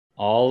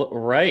All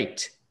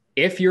right.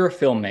 If you're a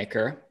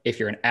filmmaker, if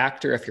you're an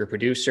actor, if you're a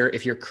producer,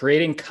 if you're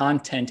creating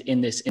content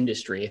in this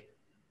industry,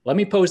 let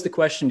me pose the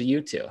question to you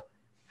two.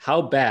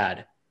 How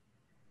bad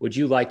would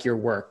you like your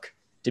work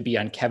to be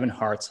on Kevin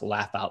Hart's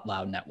Laugh Out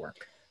Loud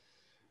network?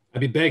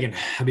 I'd be begging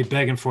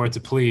for it to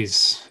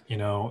please,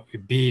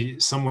 be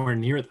somewhere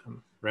near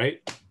them,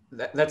 right?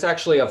 That's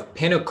actually of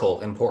pinnacle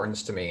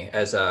importance to me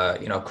as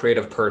a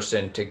creative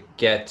person to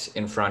get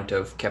in front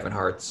of Kevin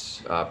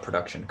Hart's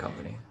production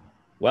company.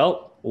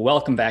 Well,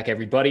 welcome back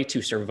everybody to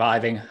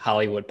Surviving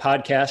Hollywood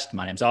Podcast.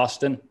 My name's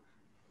Austin.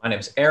 My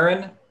name's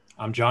Aaron.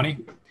 I'm Johnny.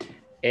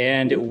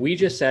 And we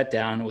just sat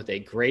down with a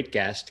great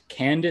guest,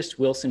 Candice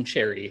Wilson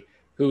Cherry,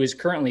 who is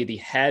currently the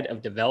head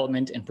of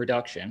development and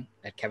production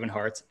at Kevin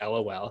Hart's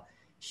LOL,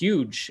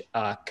 huge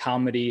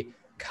comedy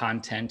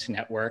content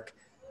network.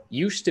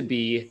 Used to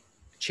be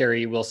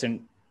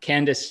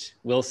Candice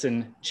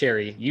Wilson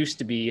Cherry used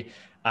to be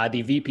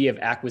the VP of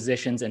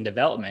Acquisitions and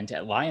Development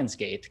at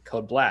Lionsgate,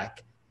 Code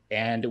Black,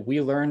 and we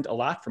learned a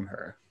lot from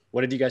her. What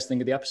did you guys think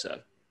of the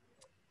episode?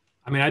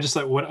 I mean,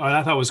 what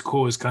I thought was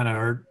cool was kind of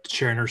her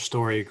sharing her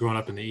story growing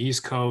up in the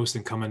East Coast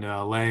and coming to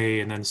LA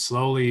and then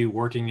slowly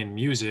working in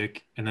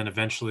music and then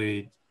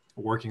eventually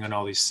working on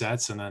all these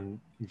sets and then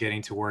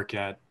getting to work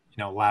at,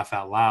 Laugh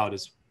Out Loud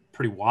is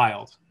pretty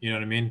wild. You know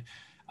what I mean?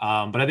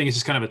 But I think it's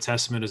just kind of a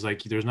testament is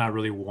like, there's not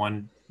really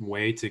one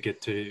way to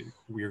get to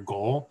your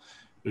goal.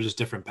 There's just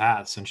different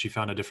paths, and she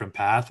found a different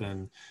path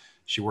and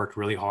she worked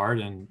really hard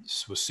and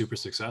was super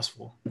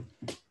successful.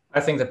 I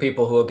think the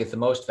people who will get the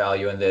most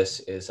value in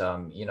this is,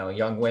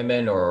 young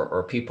women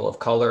or people of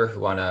color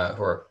who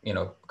are,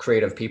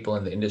 creative people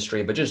in the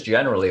industry, but just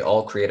generally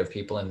all creative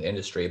people in the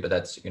industry. But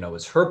that's,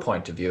 was her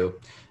point of view.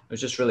 It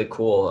was just really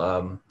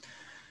cool,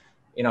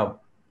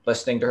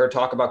 listening to her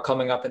talk about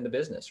coming up in the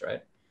business,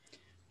 right?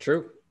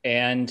 True.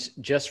 And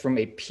just from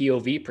a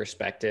POV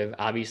perspective,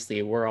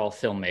 obviously we're all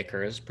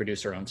filmmakers,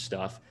 produce our own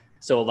stuff.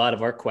 So a lot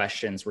of our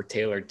questions were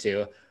tailored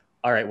to,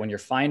 all right, when you're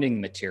finding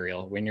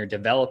material, when you're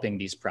developing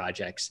these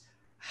projects,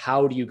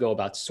 how do you go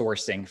about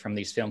sourcing from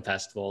these film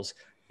festivals?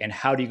 And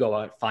how do you go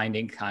about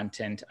finding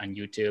content on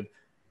YouTube?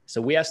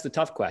 So we asked the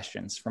tough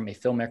questions from a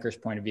filmmaker's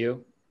point of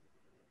view.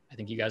 I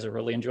think you guys will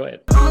really enjoy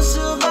it. I'ma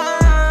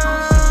survive.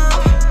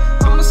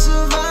 I'ma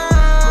survive.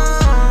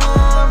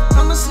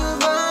 I'ma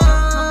survive.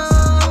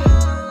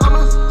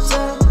 I'ma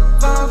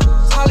survive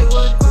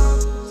Hollywood.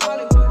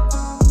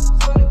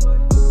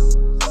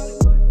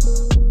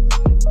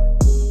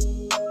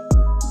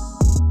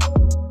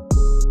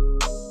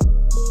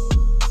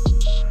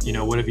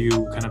 What have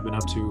you kind of been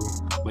up to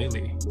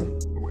lately?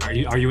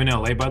 Are you in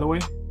LA, by the way?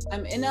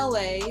 I'm in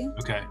LA.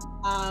 Okay.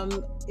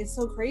 It's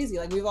so crazy.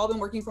 Like, we've all been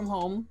working from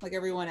home like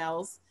everyone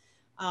else.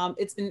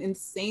 It's been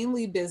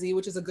insanely busy,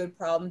 which is a good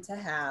problem to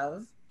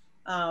have.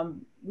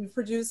 We've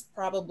produced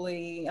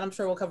probably, I'm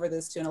sure we'll cover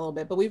this too in a little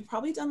bit, but we've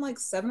probably done like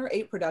 7 or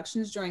 8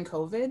 productions during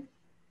COVID.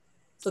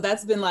 So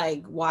that's been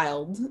like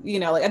wild,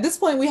 like at this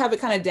point we have it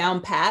kind of down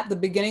pat. The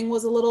beginning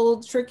was a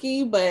little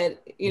tricky, but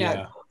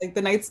like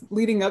the nights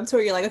leading up to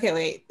it, you're like, okay,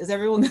 wait, is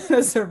everyone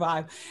gonna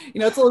survive?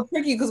 It's a little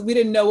tricky because we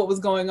didn't know what was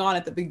going on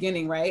at the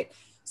beginning, right?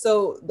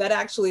 So that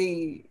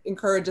actually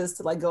encouraged us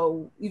to like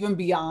go even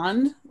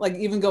beyond, like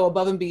even go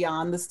above and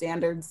beyond the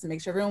standards to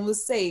make sure everyone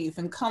was safe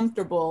and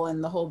comfortable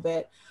and the whole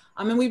bit.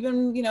 And we've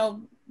been,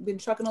 been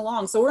trucking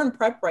along. So we're in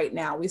prep right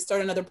now. We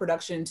start another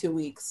production in 2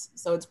 weeks.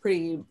 So it's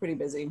pretty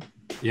busy.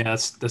 Yeah,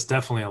 that's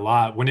definitely a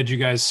lot. When did you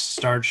guys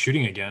start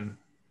shooting again?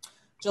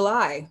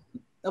 July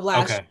of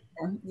last year.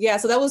 Yeah,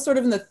 so that was sort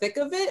of in the thick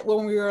of it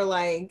when we were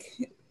like,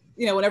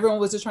 when everyone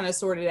was just trying to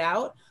sort it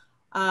out.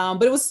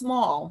 But it was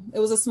small. It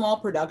was a small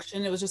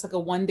production. It was just like a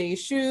 1-day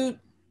shoot.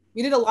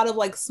 We did a lot of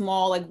like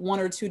small, like 1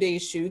 or 2 day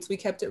shoots. We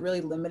kept it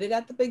really limited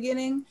at the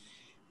beginning.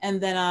 And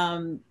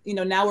then,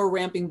 now we're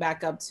ramping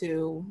back up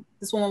to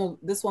this one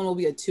will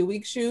be a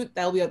 2-week shoot.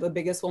 That'll be the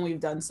biggest one we've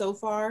done so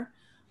far.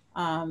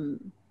 But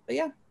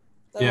yeah.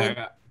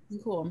 Yeah.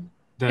 Cool.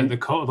 The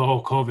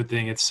whole COVID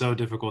thing, it's so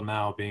difficult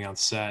now being on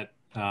set.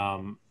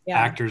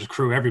 Actors,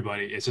 crew,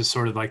 everybody. It's just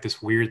sort of like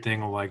this weird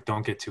thing of like,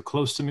 don't get too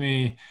close to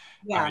me.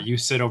 Yeah. You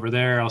sit over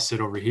there, I'll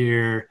sit over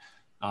here.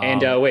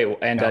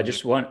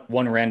 Just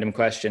one random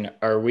question.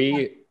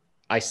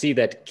 I see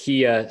that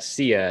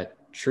Sia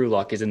True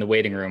Luck is in the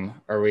waiting room.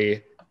 Are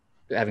we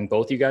having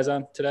both you guys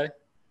on today?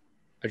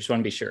 I just want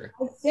to be sure.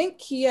 I think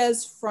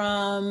Kia's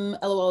from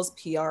LOL's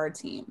PR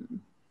team.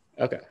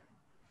 Okay.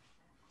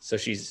 So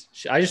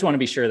I just want to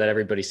be sure that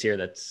everybody's here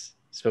that's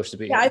supposed to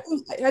be. Yeah, I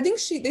think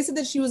they said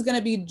that she was going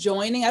to be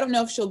joining. I don't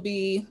know if she'll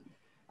be,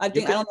 I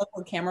don't know if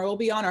her camera will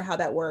be on or how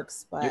that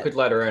works, but. You could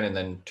let her in and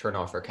then turn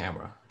off her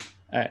camera.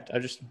 All right.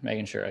 I'm just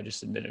making sure. I just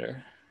submitted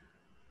her.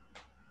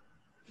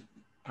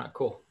 All right,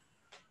 cool.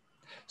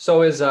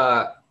 So is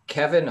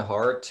Kevin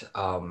Hart,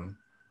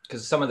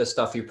 because some of the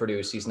stuff you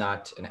produce, he's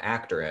not an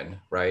actor in,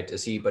 right?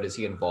 Is he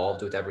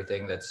involved with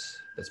everything that's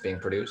being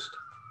produced?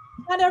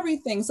 Not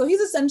everything. So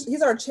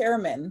he's our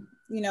chairman.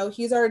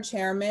 He's our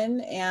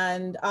chairman,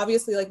 and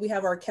obviously, like, we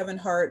have our Kevin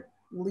Hart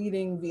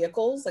leading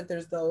vehicles, like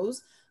there's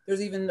those,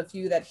 There's even a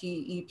few that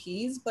he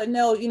EPs, but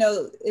no, you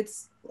know,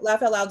 it's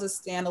Laugh Out Loud's a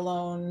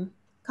standalone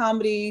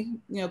comedy,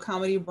 you know,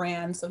 comedy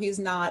brand. So he's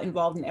not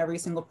involved in every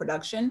single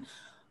production,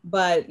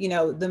 but you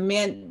know, the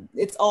man,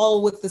 it's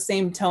all with the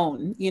same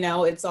tone, you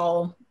know, it's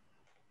all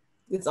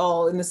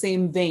in the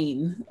same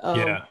vein of,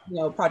 Yeah. you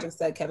know, projects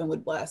that Kevin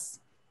would bless.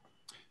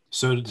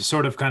 So to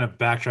sort of kind of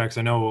backtrack, 'cause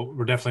I know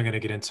we're definitely going to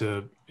get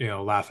into, you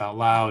know, Laugh Out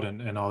Loud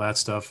and all that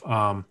stuff.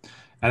 I'd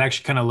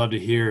actually kind of love to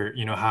hear,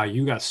 you know, how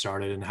you got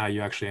started and how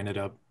you actually ended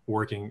up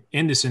working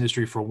in this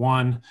industry for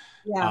one,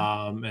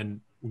 Yeah.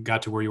 and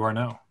got to where you are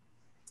now.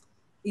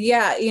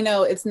 Yeah, you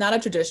know, it's not a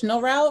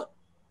traditional route.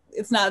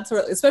 It's not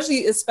sort of,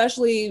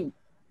 especially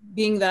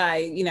being that I,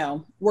 you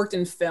know, worked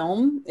in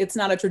film, it's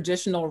not a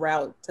traditional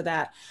route to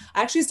that.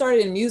 I actually started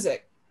in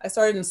music. I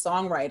started in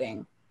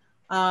songwriting.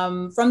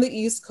 From the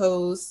East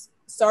Coast,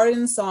 started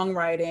in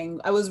songwriting.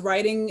 I was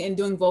writing and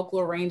doing vocal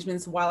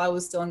arrangements while I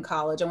was still in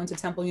college. I went to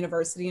Temple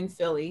University in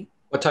Philly.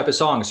 What type of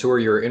songs? Who are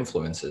your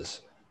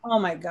influences? Oh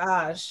my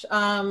gosh.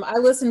 I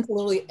listened to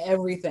literally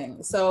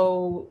everything.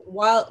 So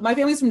while my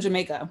family's from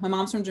Jamaica, my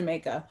mom's from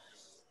Jamaica.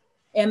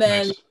 And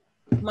then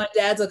Nice. my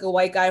dad's like a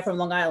white guy from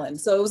Long Island.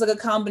 So it was like a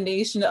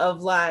combination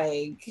of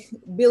like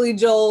Billy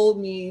Joel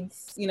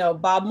meets, you know,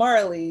 Bob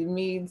Marley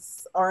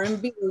meets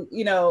R&B,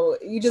 you know,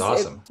 you just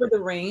Awesome. for the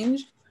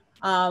range.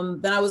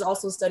 Then I was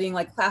also studying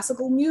like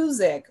classical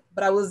music,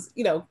 but I was,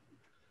 you know,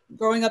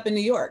 growing up in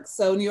New York.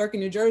 So New York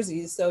and New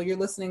Jersey. So you're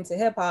listening to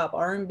hip hop,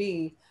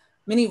 R&B.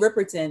 Minnie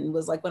Riperton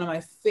was like one of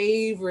my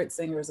favorite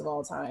singers of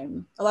all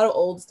time. A lot of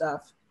old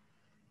stuff,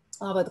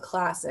 a lot of the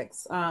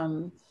classics.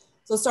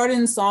 So started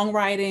in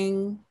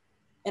songwriting,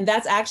 and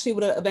that's actually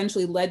what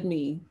eventually led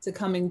me to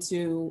coming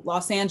to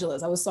Los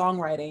Angeles. I was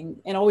songwriting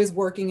and always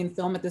working in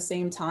film at the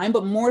same time,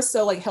 but more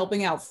so like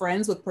helping out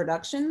friends with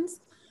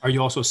productions. Are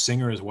you also a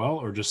singer as well,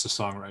 or just the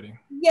songwriting?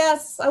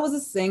 Yes, I was a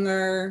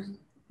singer,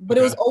 but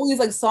it was always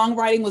like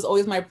songwriting was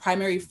always my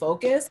primary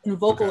focus, and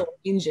vocal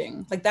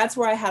arranging. Like that's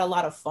where I had a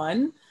lot of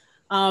fun.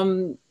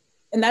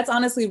 And that's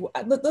honestly,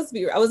 let's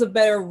be real, I was a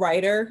better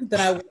writer than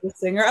I was a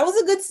singer. I was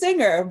a good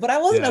singer, but I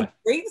wasn't a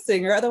great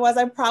singer. Otherwise,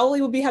 I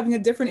probably would be having a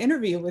different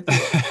interview with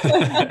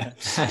you.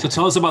 So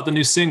tell us about the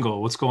new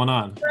single. What's going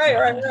on? Right.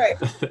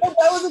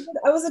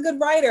 I was a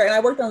good writer, and I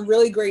worked on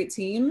really great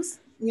teams,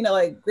 you know,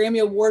 like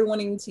Grammy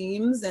Award-winning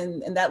teams,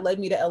 and that led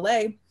me to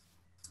LA.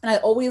 And I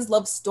always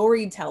loved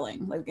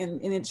storytelling, like,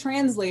 and it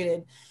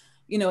translated,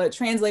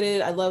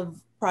 I love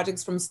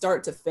projects from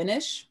start to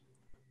finish.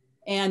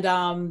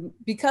 And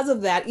because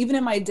of that, even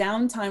in my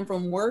downtime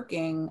from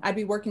working, I'd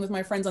be working with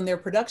my friends on their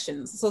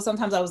productions. So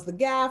sometimes I was the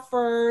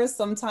gaffer,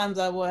 sometimes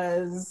I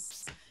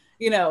was,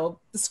 the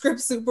script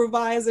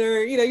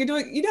supervisor. You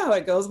know how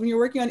it goes when you're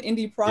working on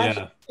indie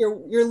projects. Yeah.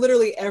 You're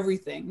literally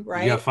everything,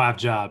 right? You got 5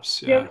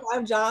 jobs. You have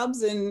 5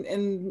 jobs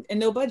and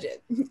no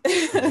budget.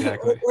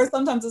 Exactly. or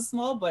sometimes a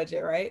small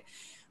budget, right?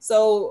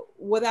 So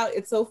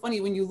it's so funny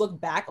when you look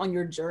back on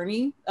your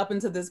journey up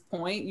until this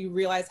point, you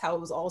realize how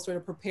it was all sort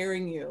of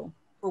preparing you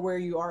for where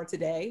you are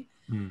today.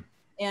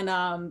 And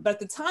but at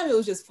the time it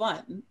was just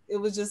fun. It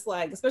was just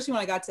like, especially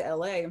when I got to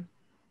LA,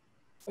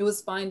 it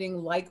was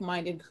finding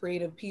like-minded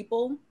creative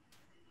people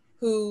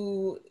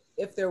who,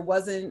 if there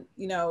wasn't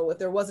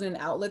an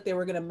outlet, they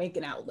were going to make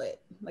an outlet.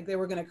 Like they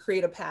were going to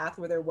create a path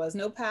where there was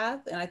no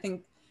path. And I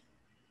think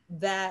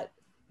that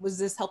was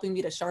just helping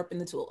me to sharpen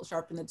the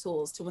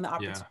tools to when the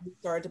opportunities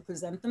started to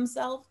present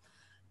themselves.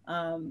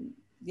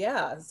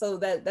 So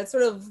that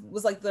sort of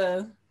was like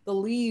the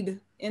lead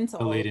into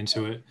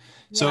it.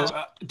 So,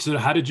 so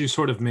how did you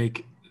sort of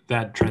make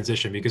that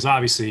transition? Because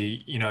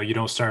obviously, you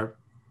don't start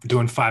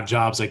doing 5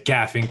 jobs like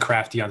gaffing,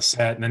 crafty on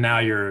set, and then now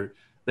you're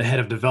the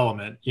head of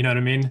development. You know what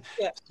I mean?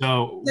 Yeah.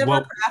 So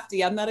never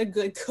crafty. I'm not a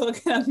good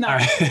cook. I'm not.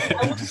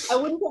 Right. I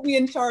wouldn't put me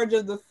in charge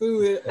of the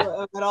food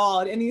at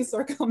all in any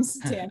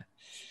circumstance.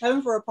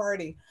 Heaven for a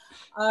party.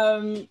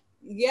 No.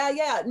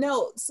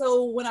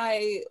 So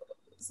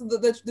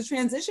the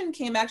transition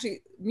came,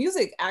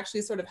 music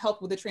actually sort of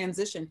helped with the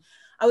transition.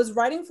 I was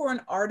writing for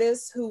an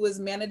artist who was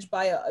managed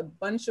by a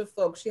bunch of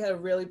folks. She had a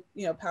really,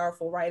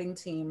 powerful writing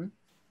team.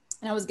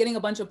 And I was getting a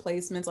bunch of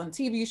placements on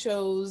TV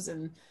shows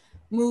and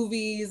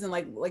movies and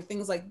like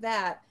things like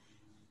that.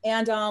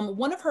 And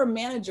one of her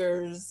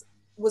managers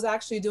was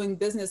actually doing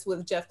business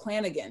with Jeff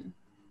Clanagan.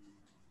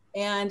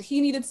 And he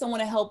needed someone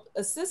to help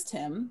assist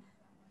him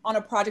on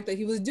a project that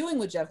he was doing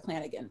with Jeff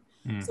Clanagan.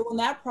 So when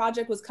that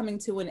project was coming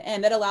to an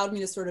end, that allowed me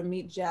to sort of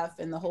meet Jeff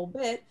and the whole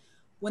bit.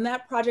 When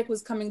that project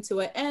was coming to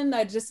an end,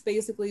 I just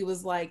basically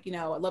was like,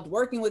 I loved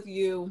working with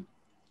you.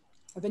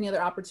 If any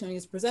other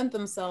opportunities present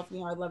themselves,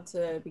 I'd love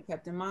to be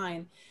kept in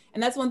mind.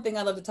 And that's one thing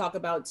I love to talk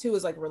about too,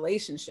 is like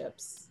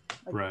relationships.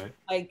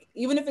 Like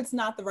even if it's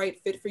not the right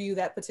fit for you,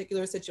 that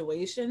particular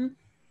situation,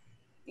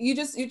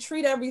 you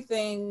treat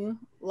everything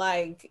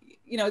like,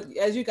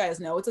 as you guys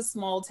know, it's a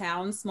small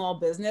town, small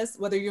business,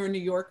 whether you're in New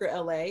York or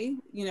LA,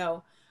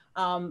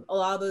 a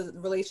lot of the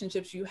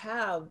relationships you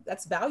have,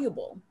 that's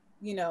valuable.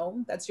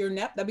 That's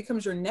that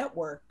becomes your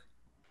network.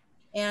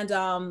 And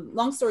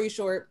long story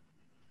short,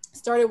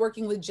 started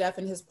working with Jeff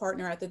and his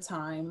partner at the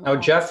time. Now,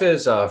 Jeff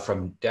is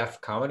from Def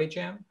Comedy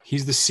Jam.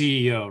 He's the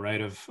CEO,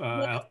 right, of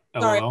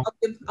Sorry, LOL.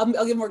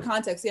 I'll give more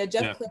context. Yeah,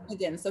 Jeff Yeah.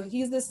 Clarigan. So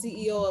he's the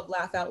CEO of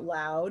Laugh Out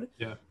Loud.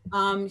 Yeah.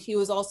 He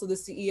was also the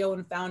CEO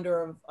and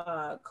founder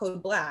of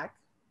Code Black,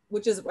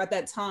 which is at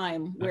that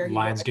time where he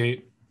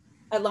Lionsgate.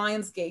 at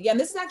Lionsgate. Yeah, and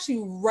this is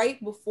actually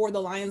right before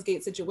the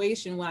Lionsgate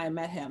situation when I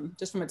met him,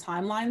 just from a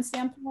timeline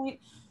standpoint.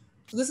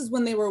 So this is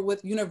when they were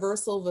with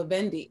Universal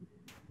Vivendi,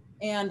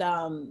 and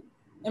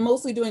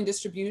mostly doing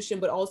distribution,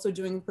 but also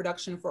doing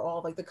production for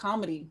all like the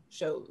comedy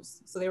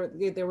shows. So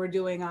they were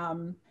doing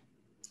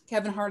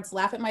Kevin Hart's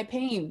Laugh at My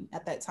Pain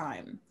at that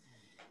time.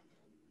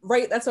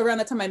 Right, that's around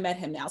the time I met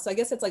him now. So I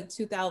guess it's like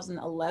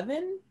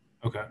 2011.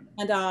 Okay.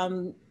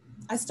 And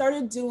I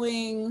started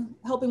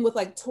helping with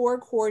like tour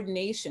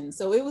coordination.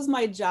 So it was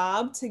my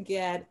job to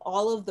get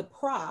all of the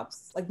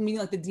props, like meaning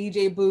like the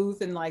DJ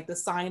booth and like the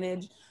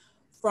signage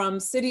from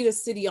city to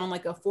city on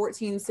like a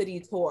 14 city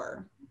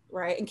tour,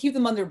 right? And keep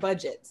them under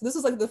budget. So this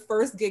was like the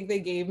first gig they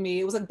gave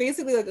me. It was like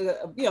basically like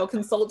a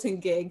consulting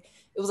gig.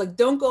 It was like,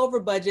 don't go over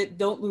budget,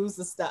 don't lose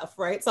the stuff,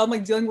 right? So I'm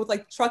like dealing with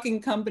like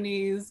trucking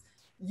companies,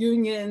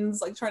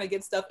 unions, like trying to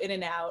get stuff in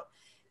and out.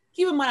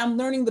 Keep in mind, I'm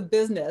learning the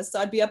business. So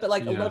I'd be up at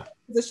like 11,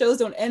 the shows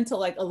don't end till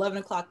like 11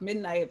 o'clock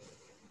midnight,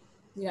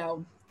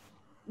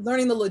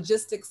 learning the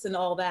logistics and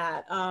all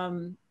that.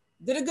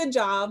 Did a good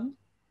job,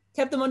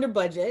 kept them under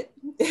budget.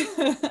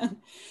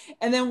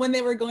 And then when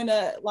they were going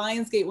to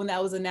Lionsgate, when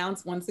that was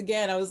announced once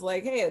again, I was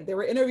like, hey, they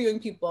were interviewing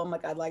people. I'm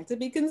like, I'd like to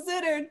be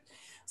considered.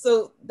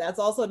 So that's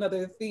also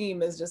another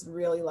theme, is just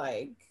really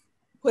like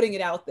putting it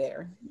out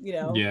there,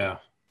 Yeah.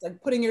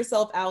 Like putting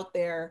yourself out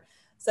there,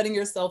 setting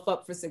yourself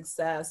up for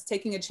success,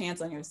 taking a chance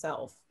on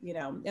yourself,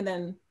 and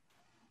then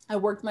I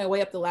worked my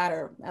way up the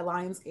ladder at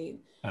Lionsgate.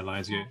 At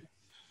Lionsgate.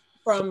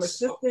 From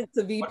assistant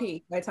to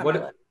VP by the time I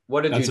left.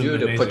 What did you do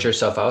to put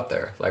yourself out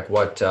there? Like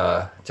what,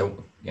 to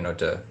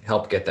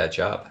help get that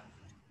job?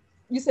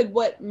 You said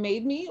what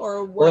made me,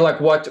 or what? Or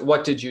like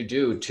what did you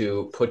do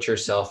to put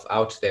yourself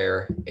out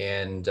there?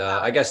 And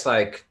I guess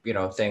like,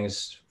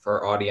 things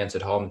for our audience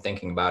at home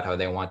thinking about how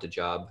they want a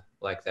job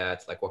like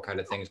that, like what kind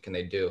of things can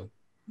they do?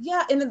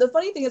 Yeah, and the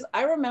funny thing is,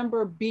 I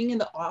remember being in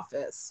the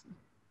office,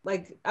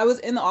 like I was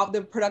in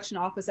the production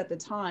office at the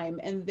time,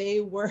 and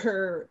they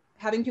were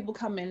having people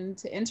come in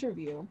to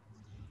interview.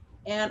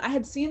 And I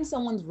had seen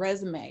someone's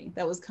resume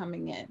that was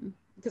coming in,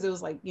 because it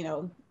was like,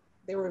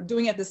 they were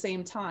doing it at the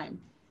same time.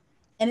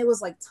 And it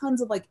was like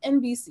tons of like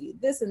NBC,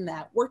 this and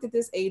that, worked at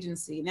this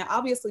agency. Now,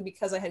 obviously,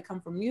 because I had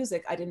come from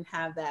music, I didn't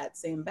have that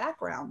same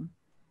background.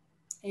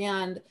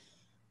 And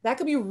that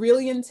could be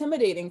really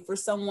intimidating for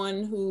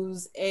someone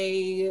who's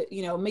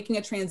making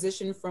a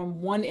transition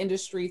from one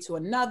industry to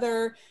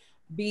another,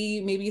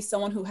 maybe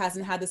someone who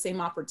hasn't had the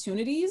same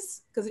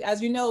opportunities. Because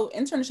as you know,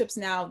 internships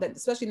now,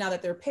 especially now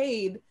that they're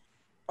paid,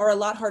 are a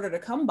lot harder to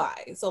come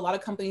by. So a lot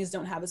of companies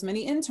don't have as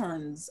many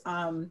interns.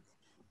 So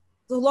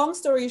long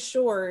story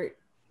short,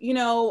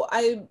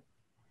 I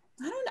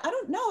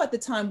don't know at the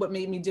time what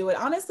made me do it.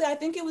 Honestly, I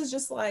think it was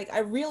just like, I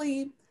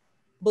really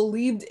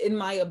believed in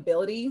my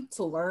ability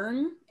to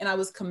learn, and I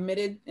was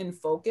committed and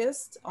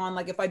focused on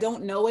like, if I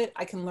don't know it,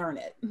 I can learn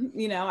it.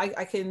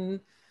 I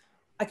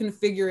can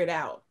figure it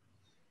out.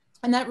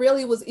 And that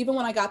really was, even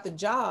when I got the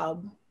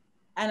job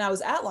and I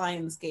was at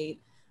Lionsgate,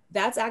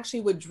 that's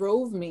actually what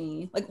drove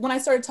me. Like when I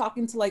started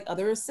talking to like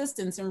other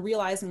assistants and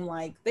realizing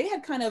like they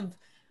had kind of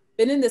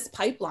been in this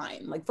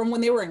pipeline, like from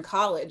when they were in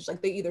college,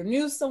 like they either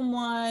knew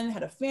someone,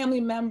 had a family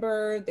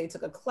member, they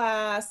took a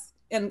class.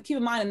 And keep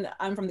in mind,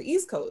 I'm from the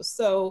East Coast.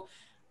 So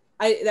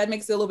that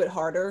makes it a little bit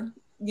harder,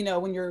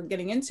 when you're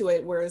getting into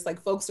it, whereas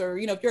like folks are,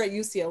 if you're at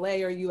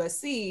UCLA or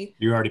USC,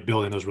 you're already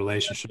building those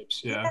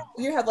relationships. Yeah.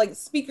 You have like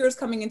speakers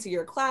coming into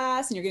your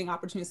class and you're getting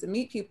opportunities to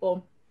meet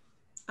people.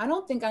 I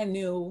don't think I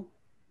knew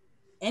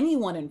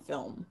anyone in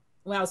film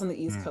when I was on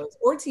the East Coast,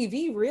 or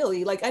TV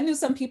really. Like I knew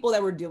some people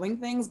that were doing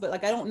things, but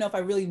like I don't know if I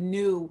really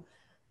knew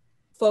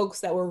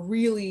folks that were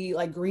really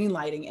like green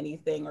lighting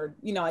anything, or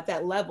at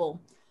that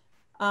level.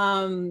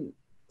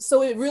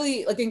 So it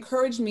really like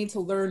encouraged me to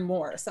learn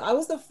more. So I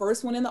was the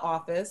first one in the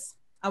office.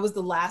 I was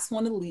the last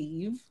one to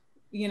leave,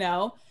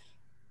 and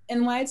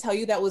when I tell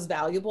you that was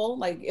valuable,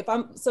 like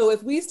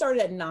if we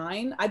started at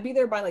 9, I'd be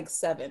there by like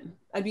 7.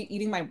 I'd be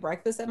eating my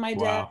breakfast at my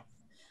desk.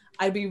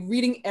 I'd be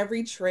reading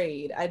every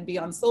trade. I'd be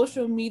on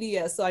social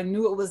media, so I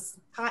knew it was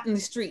hot in the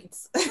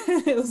streets.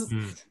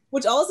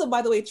 Which also,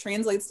 by the way,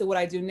 translates to what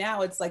I do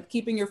now. It's like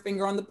keeping your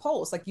finger on the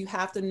pulse. Like you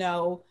have to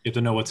know. You have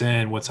to know what's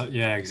in, what's kind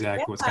of happening.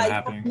 You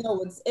have to know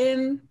what's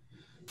in.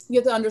 You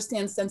have to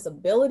understand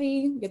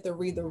sensibility. You have to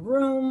read the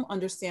room,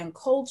 understand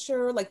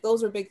culture. Like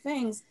those are big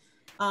things.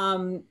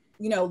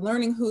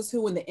 Learning who's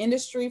who in the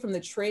industry from the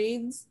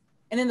trades.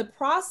 And in the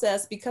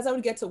process, because I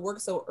would get to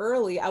work so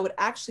early, I would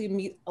actually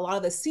meet a lot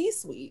of the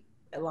C-suite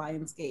at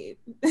Lionsgate,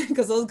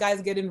 because those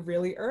guys get in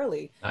really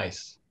early.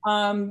 Nice.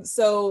 And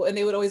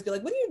they would always be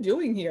like, what are you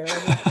doing here?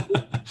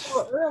 Like,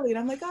 so early. And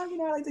I'm like, I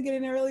like to get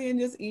in early and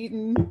just eat,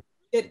 and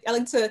I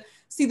like to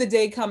see the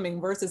day coming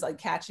versus like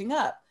catching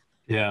up.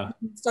 Yeah.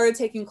 Started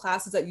taking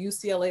classes at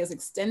UCLA as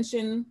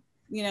extension,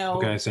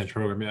 Okay,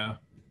 Central program, yeah.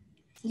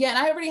 Yeah, and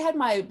I already had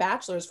my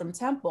bachelor's from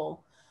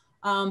Temple,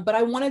 but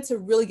I wanted to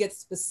really get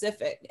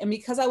specific. And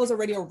because I was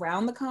already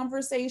around the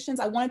conversations,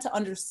 I wanted to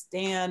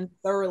understand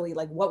thoroughly,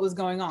 like, what was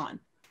going on.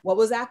 What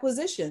was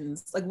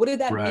acquisitions? Like, what did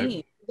that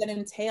mean? What did that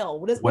entail?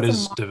 What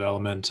is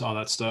development, all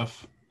that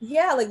stuff?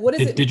 Yeah, like, what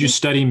is it? Did you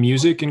study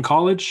music in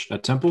college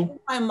at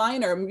Temple? My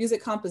minor,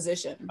 music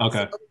composition.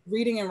 Okay. So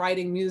reading and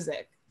writing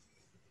music.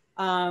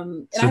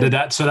 So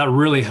that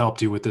really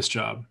helped you with this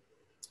job?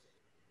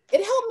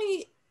 It helped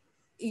me.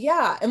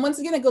 Yeah. And once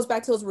again, it goes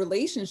back to those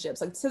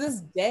relationships. Like, to this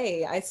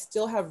day, I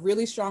still have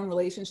really strong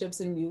relationships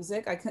in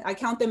music. I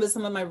count them as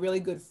some of my really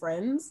good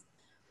friends.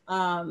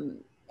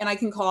 And I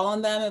can call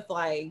on them if,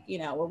 like,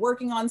 we're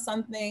working on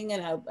something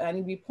and I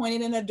need to be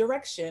pointed in a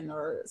direction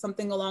or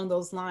something along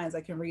those lines.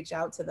 I can reach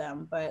out to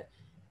them. But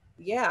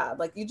yeah,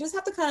 like, you just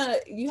have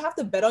to you have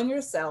to bet on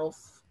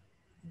yourself,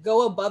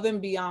 go above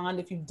and beyond.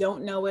 If you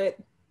don't know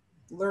it,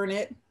 learn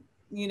it,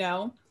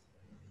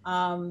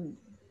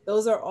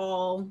 those are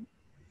all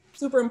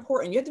super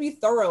important. You have to be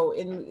thorough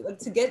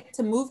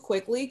to move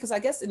quickly. Cause I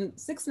guess in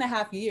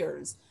 6.5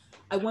 years,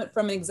 I went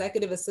from an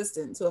executive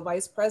assistant to a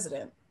vice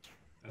president.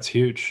 That's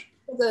huge.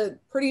 It's a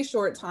pretty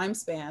short time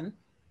span.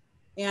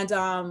 And,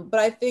 but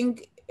I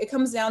think it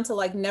comes down to,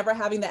 like, never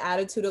having the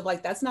attitude of,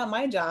 like, that's not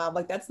my job.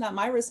 Like, that's not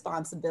my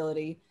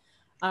responsibility.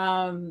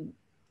 That's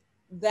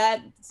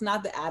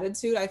not the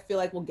attitude I feel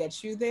like will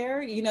get you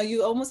there.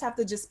 You almost have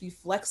to just be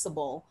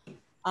flexible,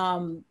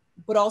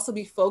 but also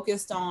be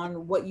focused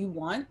on what you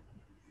want.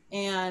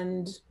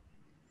 And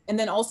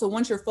then also,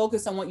 once you're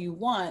focused on what you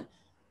want,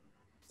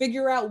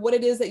 figure out what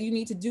it is that you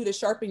need to do to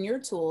sharpen your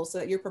tools so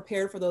that you're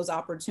prepared for those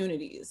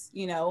opportunities,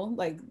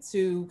 like,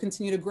 to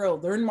continue to grow,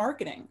 learn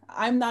marketing.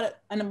 I'm not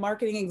a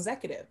marketing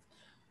executive,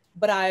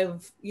 but I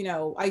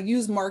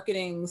use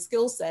marketing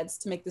skill sets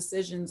to make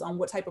decisions on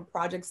what type of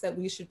projects that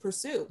we should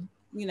pursue,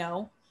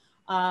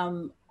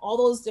 all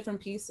those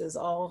different pieces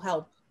all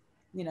help,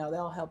 they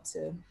all help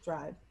to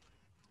drive.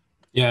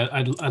 Yeah.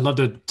 I'd love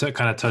to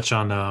kind of touch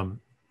on,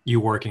 you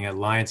working at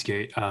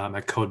Lionsgate,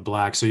 at Code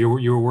Black. So you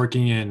were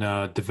working in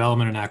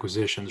development and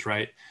acquisitions,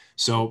 right?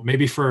 So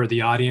maybe for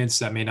the audience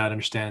that may not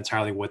understand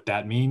entirely what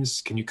that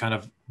means, can you kind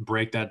of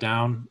break that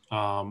down?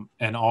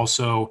 And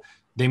also,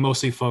 they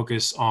mostly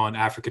focus on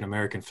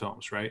African-American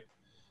films, right?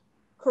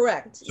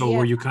 Correct. So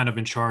were you kind of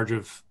in charge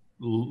of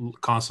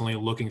constantly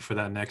looking for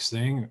that next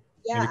thing?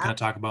 Yeah. Maybe kind of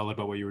talk about a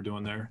little bit what you were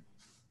doing there.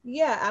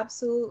 Yeah,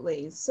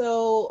 absolutely.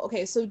 So,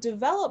 okay, so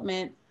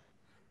development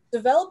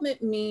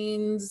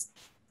means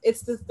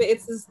it's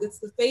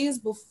the phase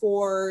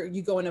before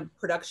you go into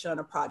production on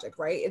a project,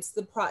 right? It's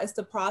the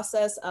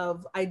process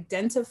of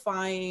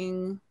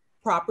identifying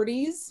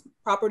properties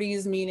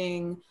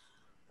meaning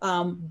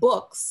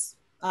books,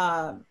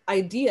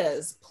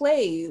 ideas,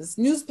 plays,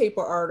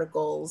 newspaper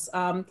articles.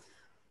 A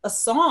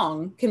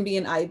song can be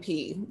an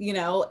IP,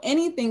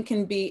 anything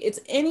can be.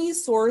 It's any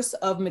source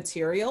of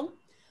material,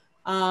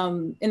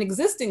 an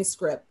existing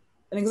script,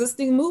 an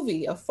existing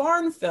movie, a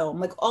foreign film,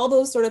 like, all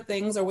those sort of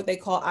things are what they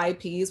call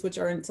IPs, which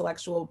are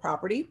intellectual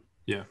property.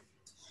 Yeah.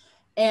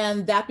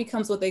 And that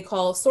becomes what they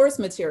call source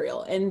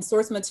material. And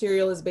source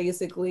material is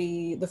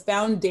basically the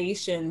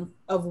foundation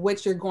of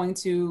which you're going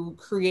to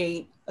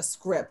create a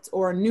script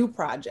or a new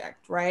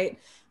project, right?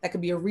 That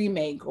could be a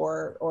remake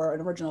or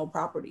an original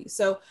property.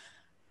 So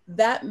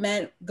that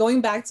meant,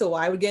 going back to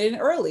why I would get in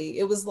early,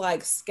 it was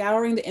like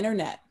scouring the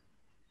internet,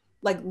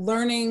 like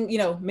learning,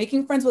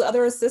 making friends with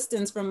other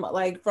assistants from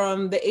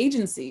the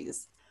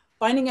agencies,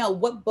 finding out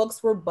what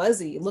books were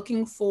buzzy,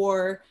 looking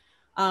for,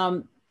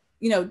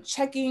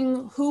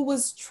 checking who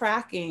was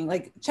tracking,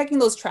 like checking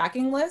those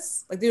tracking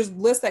lists. Like, there's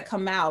lists that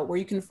come out where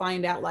you can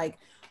find out, like,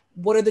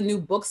 what are the new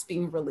books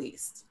being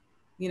released,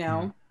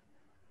 learning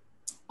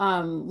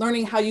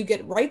how you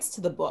get rights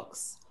to the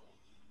books.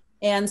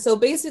 And so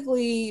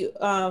basically,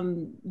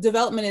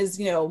 development is,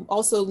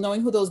 also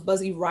knowing who those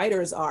buzzy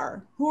writers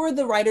are. Who are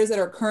the writers that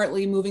are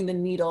currently moving the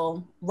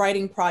needle,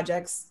 writing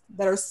projects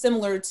that are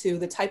similar to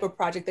the type of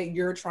project that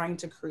you're trying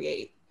to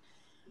create?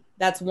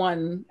 That's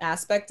one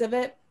aspect of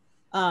it.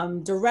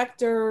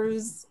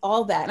 Directors,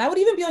 all that. And I would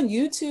even be on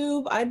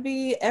YouTube. I'd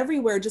be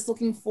everywhere just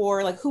looking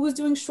for, like, who was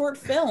doing short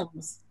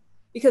films,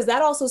 because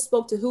that also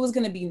spoke to who was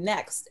going to be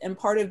next. And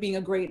part of being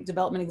a great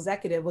development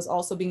executive was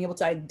also being able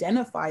to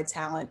identify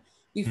talent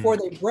before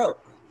they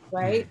broke,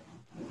 right?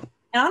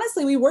 And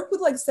honestly, we worked with,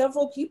 like,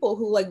 several people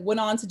who, like, went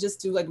on to just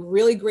do, like,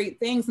 really great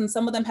things. And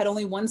some of them had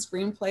only one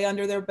screenplay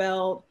under their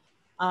belt,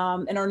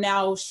 and are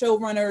now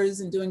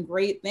showrunners and doing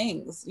great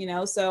things,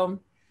 so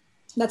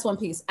that's one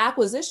piece.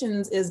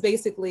 Acquisitions is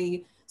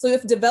basically, so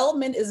if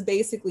development is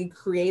basically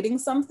creating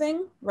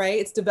something, right?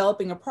 It's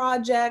developing a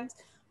project,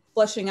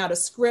 fleshing out a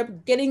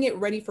script, getting it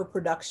ready for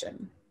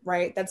production,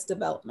 right? That's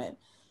development.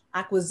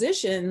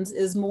 Acquisitions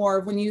is more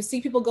when you see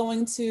people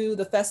going to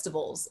the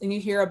festivals and you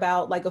hear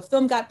about, like, a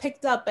film got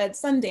picked up at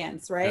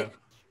Sundance, right?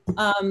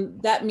 Yeah.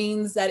 That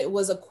means that it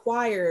was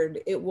acquired,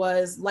 it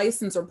was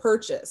licensed or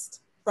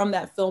purchased from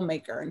that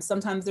filmmaker. And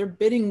sometimes they're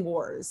bidding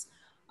wars.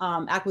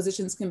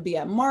 Acquisitions can be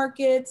at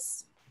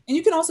markets, and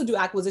you can also do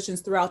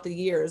acquisitions throughout the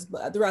year.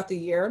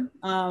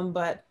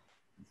 But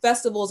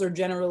festivals are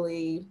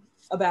generally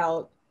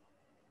about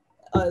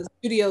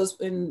studios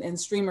and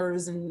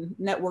streamers and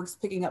networks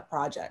picking up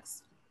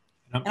projects.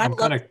 I'm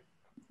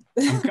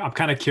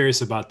kind of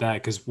curious about that,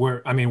 because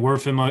we're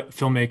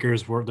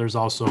filmmakers. There's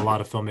also a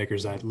lot of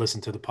filmmakers that listen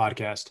to the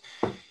podcast.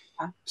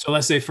 So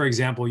let's say, for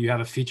example, you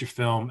have a feature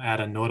film at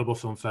a notable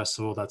film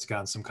festival that's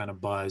gotten some kind of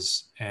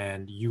buzz,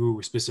 and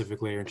you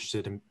specifically are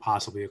interested in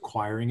possibly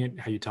acquiring it,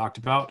 how you talked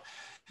about.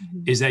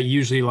 Mm-hmm. Is that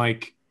usually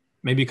like,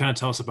 maybe kind of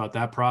tell us about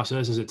that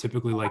process? Is it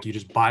typically like you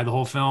just buy the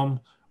whole film?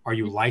 Are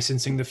you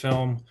licensing the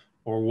film,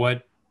 or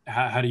what?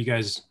 How do you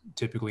guys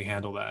typically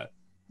handle that?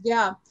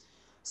 Yeah.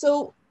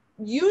 So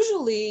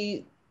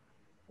usually,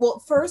 well,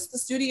 first the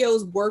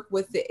studios work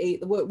with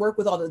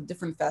all the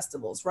different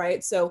festivals,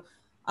 right? So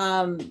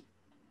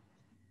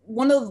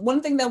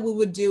one thing that we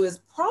would do is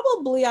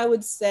probably, I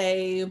would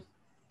say, a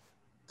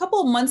couple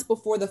of months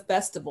before the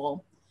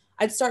festival,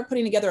 I'd start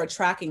putting together a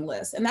tracking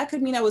list. And that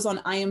could mean I was on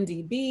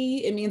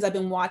IMDb. It means I've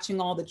been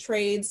watching all the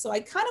trades. So I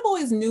kind of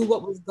always knew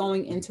what was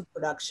going into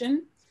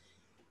production,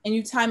 and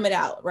you time it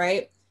out,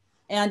 right?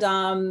 And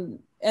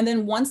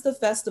then once the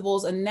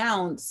festivals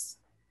announce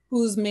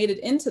who's made it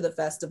into the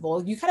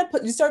festival, you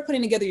start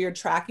putting together your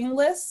tracking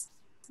list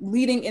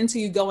leading into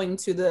you going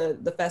to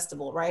the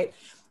festival, right?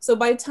 So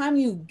by the time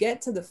you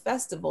get to the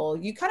festival,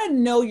 you kind of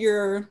know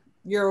your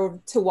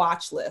to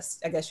watch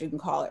list, I guess you can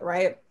call it,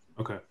 right?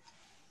 Okay.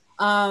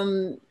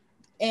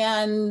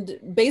 And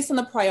based on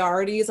the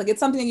priorities, like it's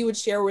something that you would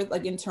share with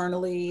like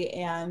internally,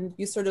 and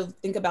you sort of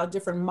think about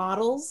different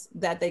models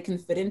that they can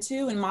fit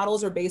into. And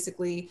models are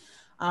basically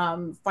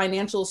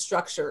financial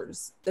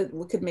structures that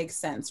could make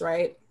sense,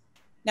 right?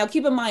 Now,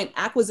 keep in mind,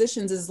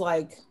 acquisitions is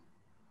like,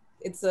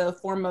 it's a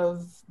form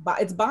of,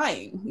 it's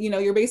buying,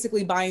 you're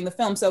basically buying the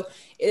film. So,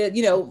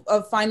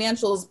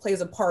 financials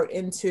plays a part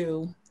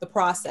into the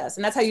process.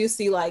 And that's how you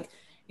see like,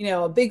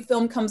 a big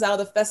film comes out of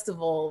the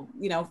festival,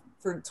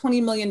 for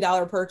 $20 million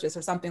purchase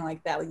or something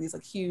like that, like these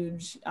like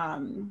huge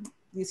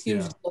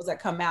deals that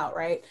come out,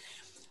 right?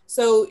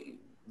 So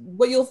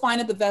what you'll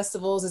find at the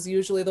festivals is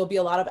usually there'll be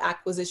a lot of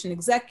acquisition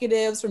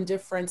executives from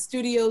different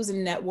studios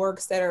and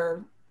networks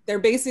they're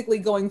basically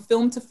going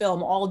film to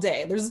film all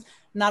day. There's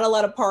not a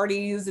lot of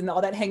parties and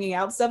all that hanging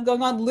out stuff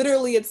going on.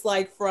 Literally, it's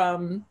like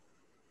from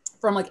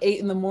like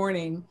 8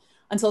 a.m.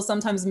 until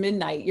sometimes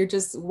midnight. You're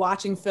just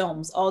watching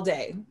films all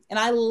day. And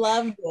I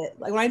loved it.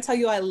 Like when I tell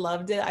you I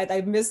loved it,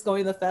 I missed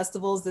going to the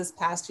festivals this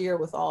past year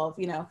with all of,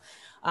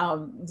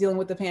 dealing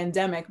with the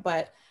pandemic,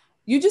 but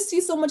you just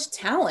see so much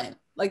talent.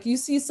 Like you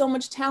see so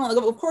much talent.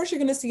 Like, of course, you're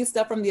going to see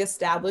stuff from the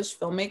established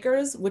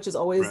filmmakers, which is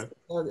always,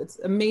 it's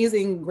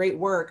amazing, great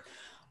work.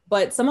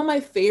 But some of my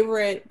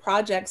favorite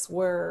projects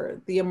were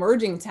the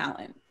emerging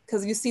talent,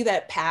 because you see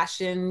that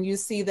passion, you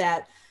see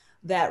that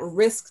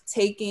risk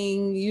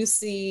taking, you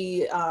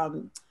see,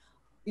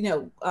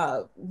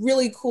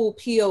 really cool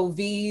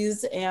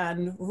POVs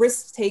and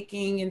risk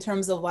taking in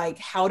terms of like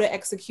how to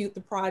execute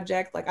the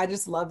project. Like, I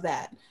just love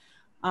that.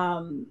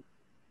 And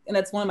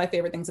that's one of my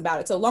favorite things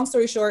about it. So long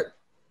story short,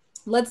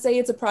 let's say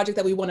it's a project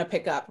that we want to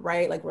pick up,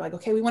 right? Like we're like,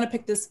 okay, we want to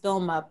pick this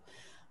film up.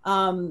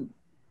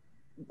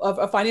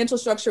 A financial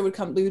structure would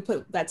come, we would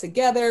put that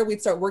together.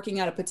 We'd start working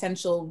out a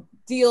potential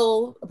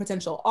deal, a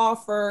potential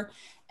offer.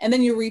 And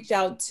then you reach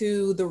out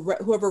to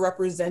whoever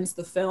represents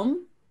the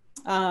film.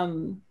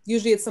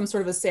 Usually it's some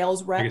sort of a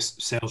sales rep. I guess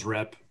sales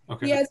rep.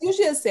 Okay. Yeah, it's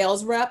usually a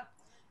sales rep,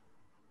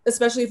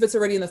 especially if it's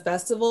already in the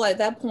festival. At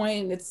that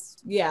point,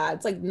 it's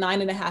like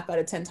 9.5 out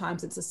of 10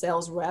 times it's a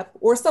sales rep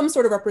or some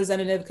sort of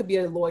representative. It could be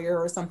a lawyer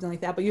or something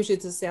like that, but usually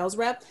it's a sales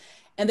rep.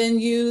 And then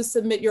you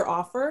submit your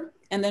offer.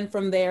 And then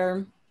from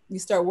there, you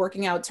start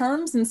working out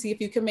terms and see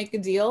if you can make a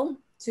deal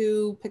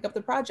to pick up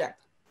the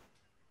project.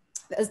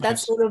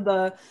 That's sort of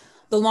the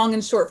long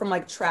and short, from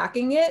like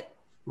tracking it,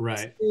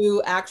 right,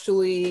 to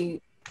actually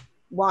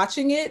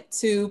watching it,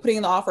 to putting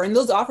in the offer. And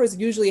those offers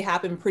usually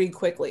happen pretty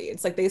quickly.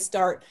 It's like they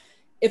start,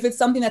 if it's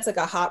something that's like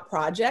a hot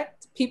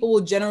project, people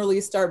will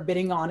generally start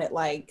bidding on it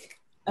like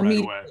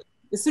immediately. Right away.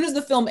 As soon as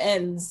the film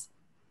ends,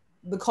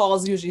 the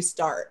calls usually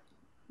start,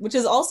 which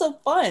is also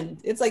fun.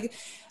 It's like,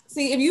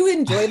 see, if you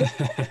enjoy this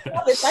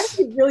stuff, it's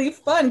actually really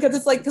fun,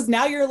 because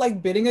now you're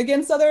like bidding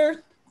against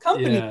other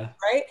companies,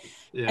 right?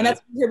 Yeah. And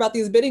that's what you hear about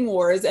these bidding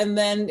wars. And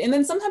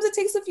then sometimes it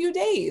takes a few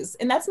days,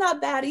 and that's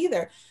not bad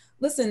either.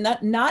 Listen,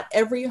 not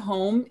every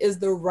home is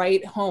the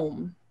right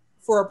home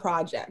for a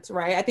project,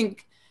 right? I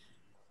think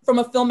from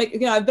a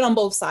filmmaker, I've been on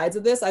both sides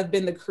of this. I've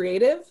been the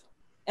creative,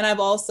 and I've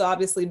also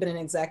obviously been an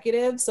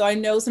executive. So I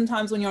know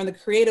sometimes when you're on the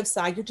creative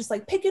side, you're just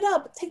like, pick it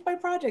up, take my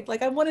project.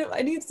 Like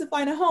I need to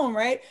find a home,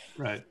 right?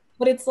 Right.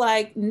 But it's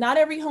like, not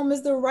every home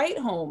is the right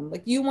home.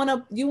 Like you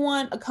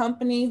want a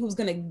company who's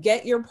going to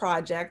get your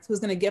project, who's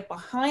going to get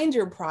behind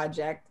your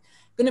project,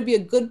 going to be a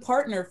good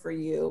partner for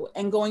you,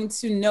 and going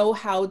to know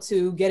how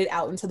to get it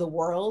out into the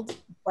world the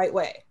right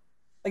way.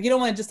 Like you don't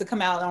want it just to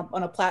come out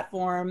on a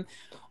platform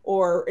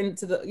or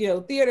into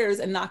the theaters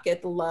and not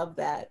get the love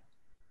that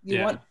you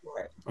want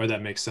for it. Or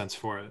that makes sense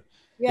for it.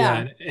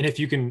 Yeah, and if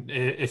you can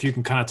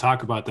kind of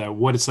talk about that,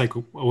 what it's like,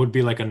 what would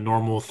be like a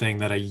normal thing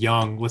that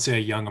let's say a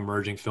young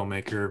emerging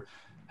filmmaker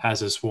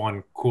has this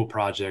one cool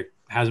project,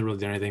 hasn't really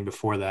done anything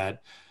before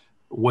that.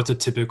 What's a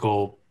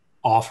typical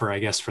offer, I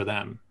guess, for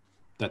them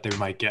that they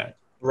might get?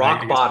 Rock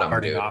I guess bottom,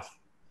 starting dude. off.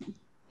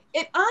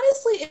 It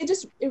honestly, it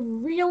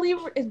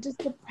just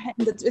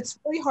depends. It's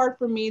really hard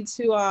for me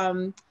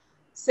to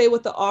say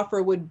what the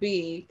offer would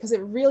be, because it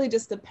really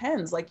just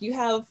depends. Like, you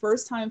have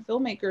first time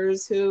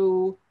filmmakers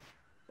who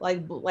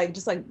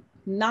just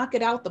knock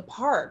it out the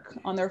park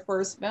on their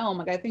first film.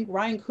 Like, I think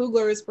Ryan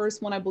Coogler's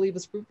first one, I believe,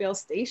 was Fruitvale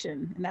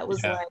Station, and that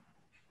was that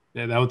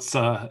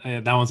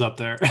one's up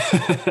there.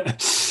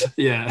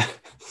 Yeah.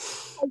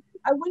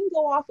 I wouldn't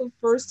go off of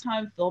first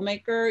time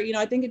filmmaker.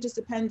 I think it just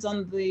depends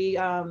on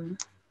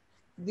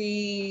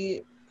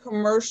the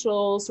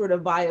commercial sort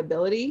of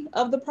viability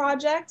of the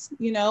project,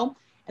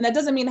 and that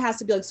doesn't mean it has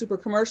to be like super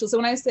commercial. So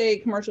when I say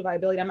commercial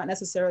viability, I'm not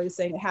necessarily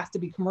saying it has to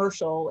be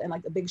commercial and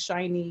like a big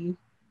shiny,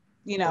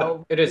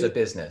 But it is a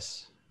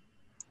business.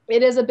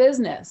 It is a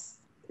business.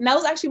 And that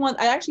was actually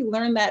I actually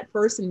learned that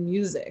first in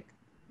music.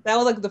 That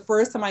was like the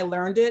first time I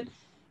learned it.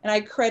 And I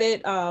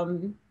credit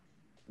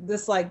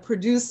this like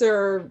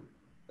producer,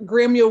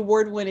 Grammy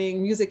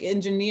Award-winning music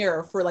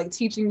engineer for like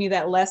teaching me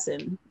that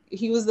lesson.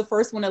 He was the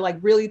first one to like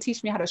really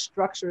teach me how to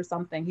structure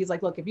something. He's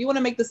like, look, if you want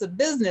to make this a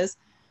business,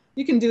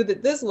 you can do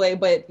it this way,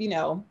 but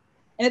and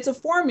it's a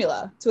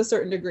formula to a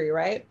certain degree,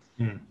 right?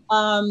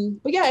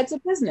 But yeah, it's a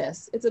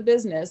business. It's a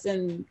business.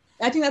 And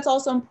I think that's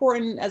also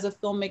important as a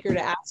filmmaker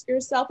to ask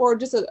yourself, or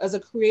just as a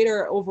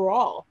creator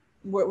overall,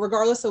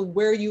 regardless of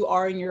where you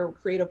are in your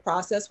creative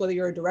process, whether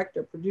you're a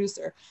director,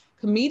 producer,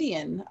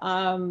 comedian,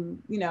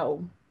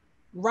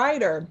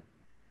 writer,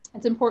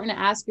 it's important to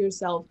ask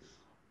yourself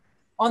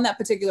on that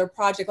particular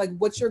project, like,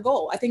 what's your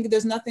goal? I think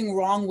there's nothing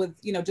wrong with,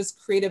 just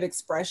creative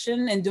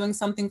expression and doing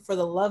something for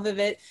the love of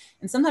it.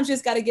 And sometimes you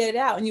just got to get it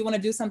out, and you want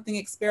to do something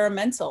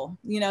experimental,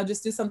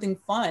 just do something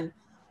fun.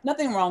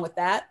 Nothing wrong with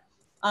that.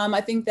 I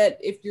think that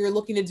if you're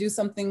looking to do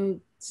something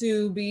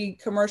to be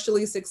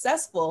commercially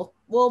successful,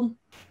 well,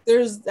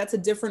 that's a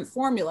different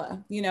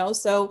formula,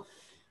 So,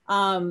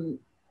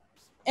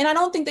 and I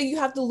don't think that you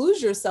have to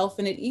lose yourself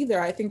in it either.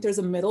 I think there's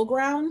a middle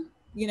ground,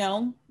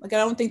 like, I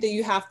don't think that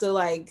you have to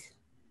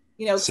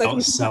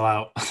sell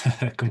out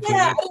completely.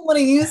 Yeah, I don't want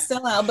to use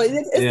sell out, but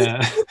it's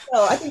the truth,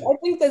 though. I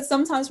think that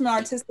sometimes from an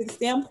artistic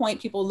standpoint,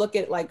 people look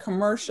at like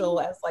commercial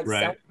as like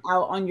selling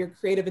out on your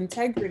creative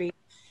integrity.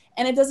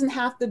 And it doesn't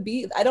have to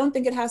be, I don't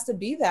think it has to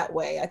be that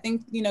way. I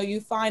think,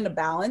 you find a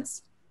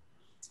balance.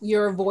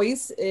 Your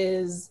voice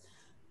is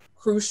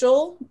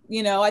crucial.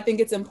 I think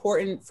it's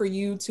important for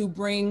you to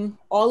bring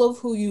all of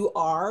who you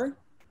are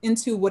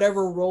into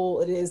whatever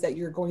role it is that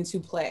you're going to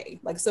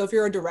play. Like, so if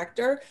you're a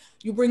director,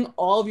 you bring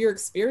all of your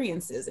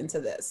experiences into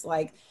this.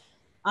 Like,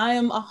 I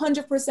am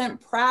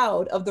 100%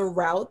 proud of the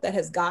route that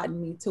has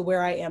gotten me to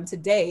where I am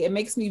today. It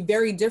makes me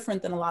very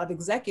different than a lot of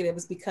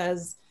executives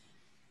because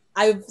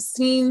I've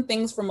seen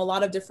things from a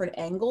lot of different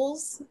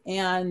angles,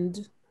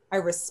 and I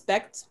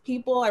respect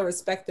people. I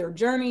respect their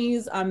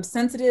journeys. I'm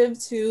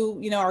sensitive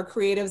to, our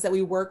creatives that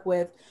we work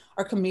with,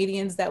 our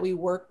comedians that we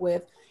work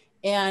with,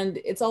 and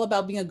it's all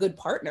about being a good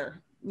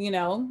partner,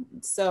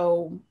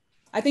 So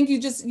I think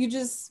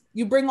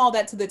you bring all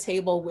that to the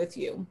table with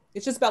you.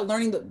 It's just about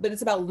learning, but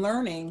it's about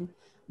learning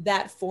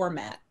that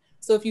format.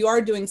 So if you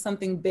are doing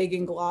something big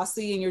and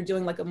glossy and you're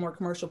doing like a more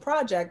commercial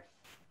project,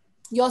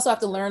 you also have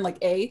to learn like,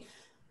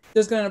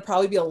 there's going to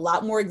probably be a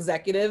lot more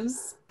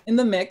executives in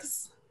the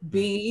mix.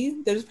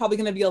 B, there's probably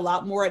going to be a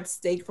lot more at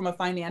stake from a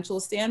financial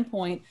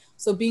standpoint.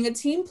 So being a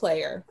team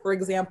player, for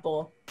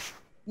example,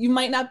 you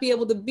might not be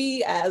able to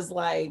be as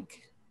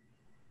like,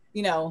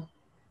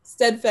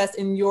 steadfast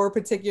in your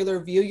particular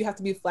view. You have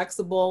to be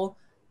flexible,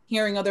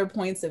 hearing other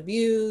points of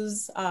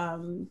views,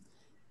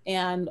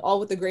 and all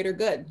with the greater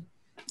good,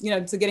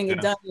 to getting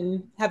it done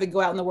and have it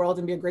go out in the world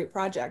and be a great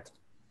project.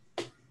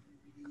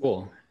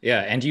 Cool.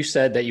 Yeah. And you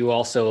said that you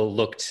also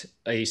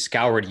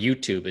scoured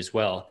YouTube as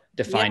well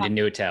to find a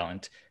new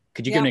talent.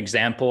 Could you give an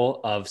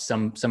example of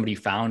somebody you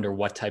found, or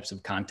what types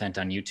of content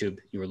on YouTube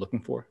you were looking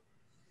for?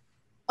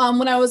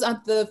 When I was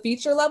at the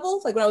feature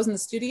level, like when I was in the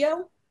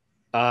studio?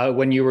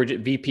 When you were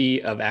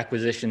VP of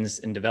Acquisitions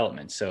and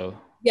Development. So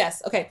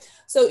yes. Okay.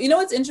 So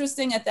what's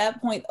interesting at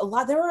that point,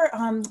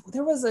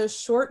 there was a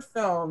short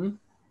film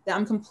that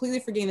I'm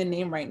completely forgetting the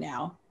name right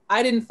now.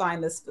 I didn't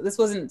find this. This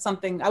wasn't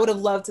something I would have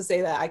loved to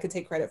say that I could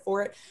take credit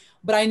for it,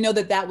 but I know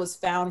that was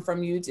found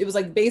from YouTube. It was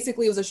like,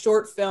 basically it was a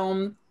short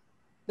film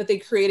that they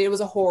created. It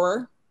was a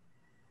horror.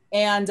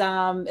 And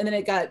then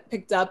it got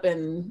picked up,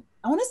 and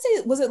I want to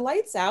say, was it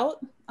Lights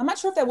Out? I'm not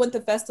sure if that went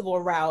the festival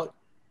route.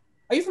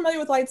 Are you familiar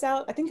with Lights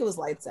Out? I think it was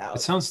Lights Out.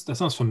 That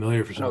sounds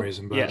familiar for some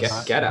reason, but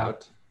yes. Get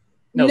Out.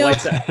 No,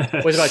 Lights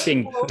Out was about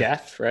being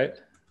deaf, right?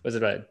 Was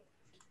it about?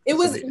 It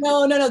was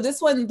no.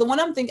 This one, the one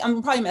I'm thinking,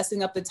 I'm probably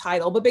messing up the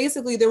title, but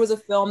basically there was a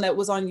film that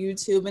was on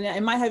YouTube, and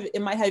it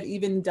might have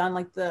even done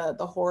like the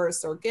horror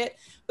circuit,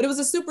 but it was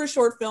a super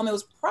short film. It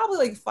was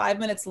probably like 5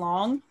 minutes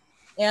long,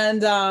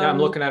 and I'm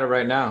looking at it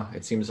right now.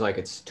 It seems like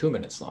it's 2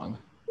 minutes long.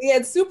 Yeah,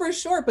 it's super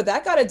short, but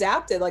that got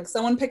adapted. Like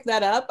someone picked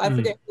that up. I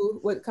forget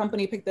what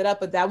company picked it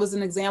up, but that was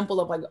an example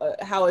of like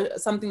how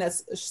something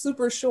that's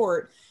super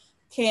short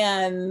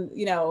can,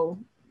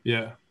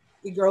 Yeah.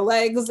 grow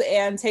legs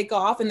and take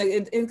off.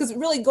 And because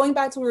really going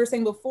back to what we were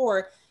saying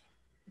before,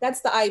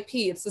 that's the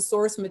IP, it's the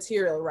source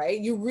material, right?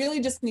 You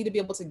really just need to be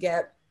able to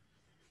get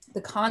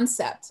the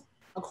concept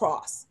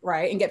across,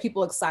 right? And get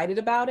people excited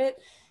about it.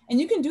 And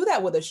you can do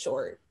that with a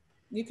short.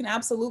 You can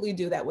absolutely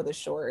do that with a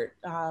short.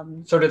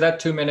 So did that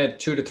 2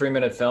 to 3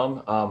 minute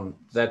film,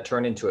 that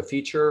turn into a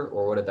feature,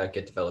 or what did that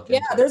get developed into?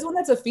 Yeah, there's one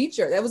that's a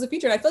feature. That was a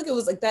feature. And I feel like it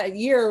was like that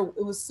year,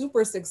 it was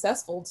super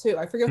successful too.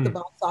 I forget what the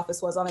box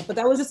office was on it, but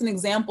that was just an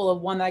example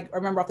of one I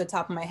remember off the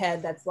top of my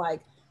head that's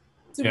like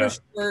super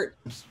short,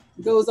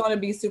 goes on to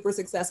be super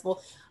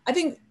successful. I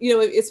think,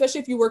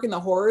 especially if you work in the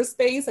horror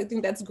space, I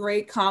think that's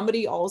great.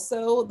 Comedy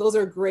also, those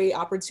are great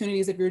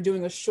opportunities if you're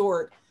doing a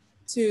short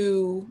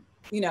to,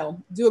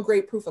 do a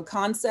great proof of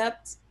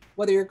concept,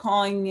 whether you're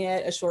calling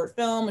it a short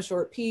film, a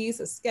short piece,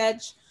 a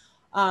sketch.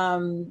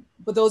 But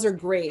those are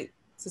great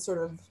to sort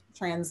of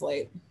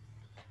translate.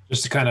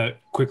 Just to kind of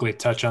quickly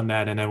touch on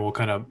that, and then we'll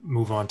kind of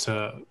move on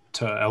to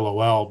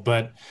LOL.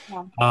 But,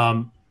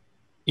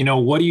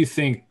 what do you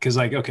think? Because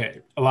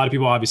okay, a lot of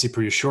people obviously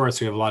produce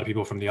shorts. We have a lot of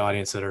people from the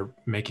audience that are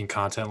making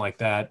content like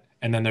that.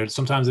 And then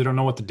sometimes they don't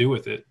know what to do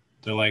with it.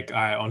 They're like, all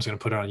right, I'm just going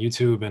to put it on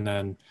YouTube, and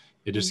then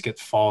it just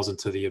falls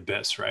into the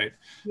abyss, right?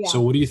 Yeah. So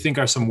what do you think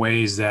are some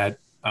ways that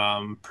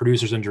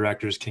producers and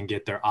directors can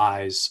get their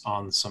eyes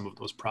on some of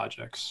those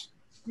projects?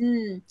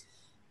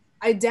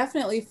 I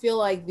definitely feel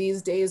like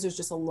these days there's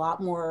just a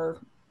lot more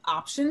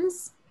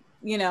options.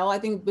 I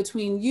think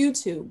between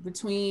YouTube,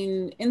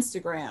 between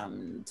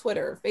Instagram,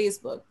 Twitter,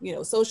 Facebook,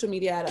 social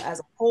media as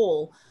a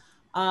whole,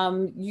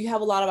 you have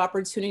a lot of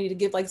opportunity to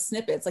give like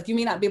snippets. Like you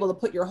may not be able to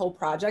put your whole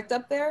project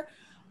up there,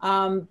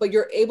 but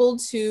you're able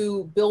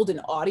to build an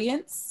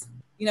audience.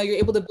 You're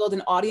able to build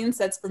an audience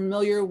that's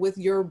familiar with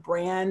your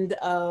brand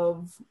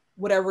of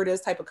whatever it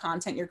is type of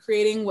content you're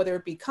creating, whether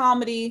it be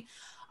comedy,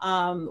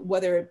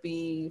 whether it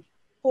be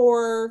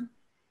horror,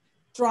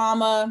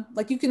 drama.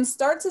 Like you can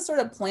start to sort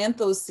of plant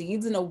those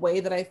seeds in a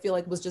way that I feel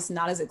like was just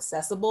not as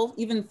accessible.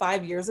 Even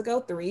 5 years ago,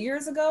 3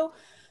 years ago,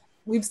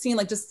 we've seen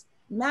like just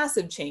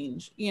massive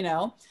change,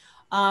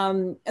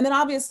 and then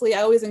obviously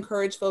I always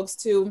encourage folks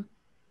to,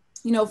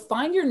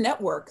 find your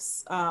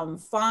networks,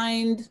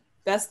 find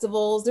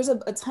festivals. There's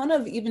a ton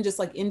of even just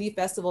like indie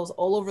festivals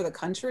all over the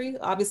country,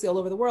 obviously all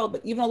over the world,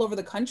 but even all over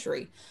the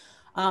country.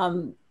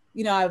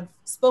 I've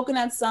spoken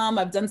at some,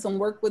 I've done some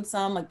work with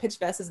some like pitch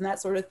fests and that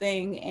sort of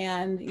thing.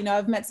 And,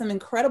 I've met some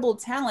incredible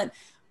talent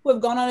who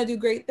have gone on to do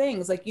great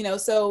things. Like,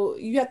 so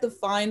you have to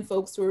find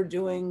folks who are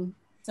doing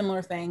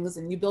similar things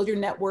and you build your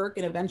network,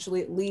 and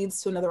eventually it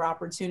leads to another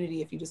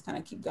opportunity if you just kind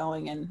of keep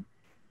going and,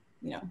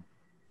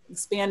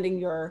 expanding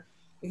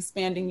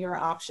your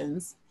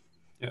options.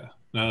 Yeah,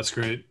 no, that's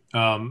great.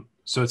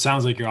 So it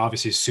sounds like you're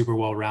obviously super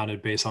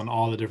well-rounded based on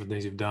all the different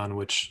things you've done,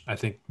 which I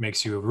think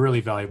makes you a really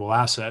valuable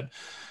asset.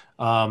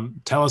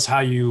 Tell us how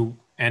you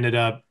ended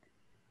up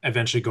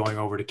eventually going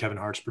over to Kevin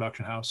Hart's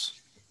production house.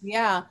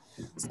 Yeah.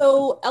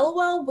 So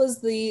LOL was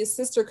the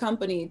sister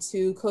company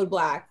to Code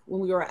Black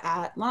when we were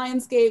at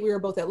Lionsgate. We were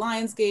both at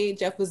Lionsgate.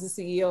 Jeff was the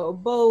CEO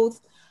of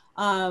both.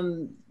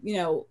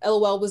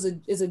 LOL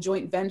is a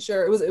joint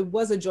venture. It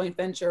was a joint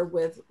venture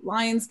with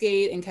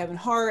Lionsgate and Kevin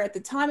Hart. At the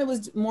time, it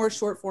was more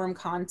short form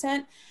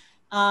content.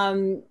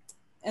 And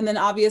then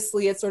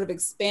obviously it sort of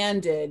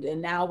expanded,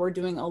 and now we're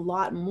doing a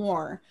lot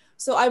more.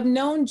 So I've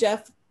known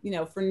Jeff,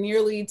 for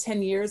nearly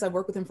 10 years. I've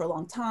worked with him for a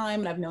long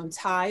time, and I've known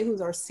Ty, who's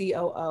our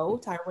COO,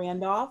 Ty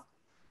Randolph,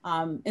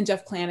 and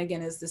Jeff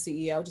Flanagan is the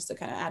CEO, just to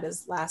kind of add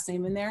his last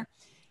name in there.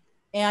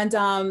 And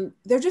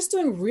they're just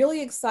doing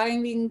really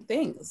exciting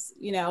things,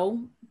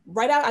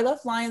 right out. I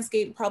left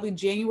Lionsgate probably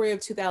January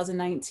of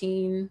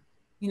 2019,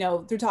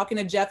 through talking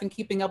to Jeff and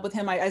keeping up with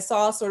him. I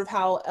saw sort of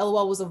how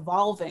LOL was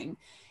evolving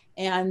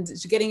and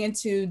getting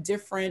into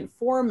different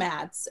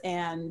formats,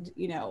 and,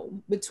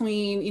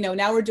 between,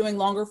 now we're doing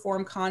longer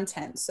form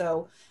content.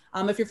 So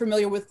if you're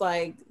familiar with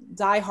like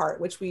Die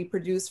Hart, which we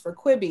produced for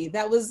Quibi,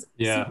 that was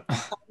super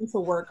fun to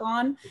work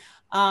on.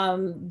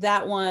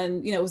 That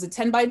one, it was a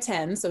 10 by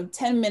 10, so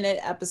 10-minute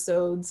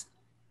episodes,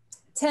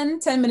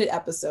 10-minute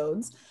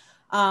episodes.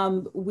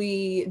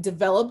 We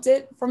developed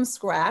it from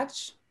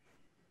scratch,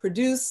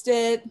 produced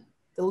it,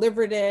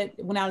 delivered it,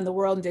 went out in the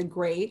world and did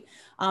great.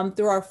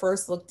 Through our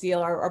first look deal,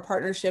 our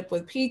partnership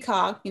with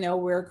Peacock,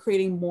 we're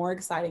creating more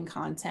exciting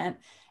content.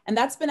 And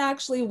that's been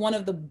actually one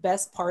of the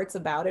best parts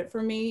about it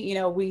for me.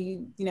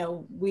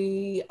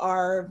 We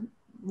are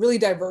really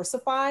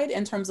diversified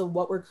in terms of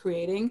what we're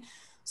creating.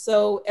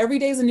 So every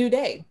day is a new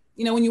day.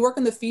 When you work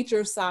on the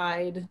feature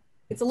side,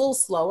 it's a little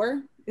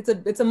slower.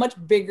 It's a much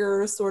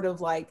bigger sort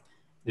of like,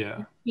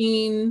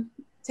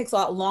 takes a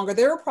lot longer.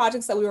 There were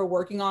projects that we were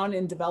working on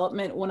in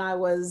development when I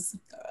was,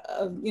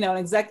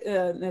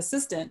 an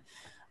assistant,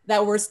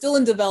 that were still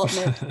in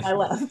development when I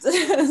left.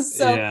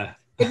 So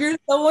if you're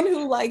someone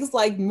who likes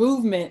like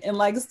movement and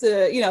likes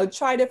to, you know,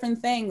 try different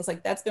things,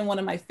 like that's been one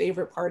of my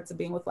favorite parts of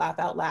being with Laugh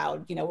Out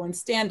Loud. You know, we're in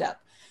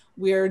stand-up.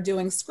 We're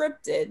doing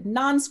scripted,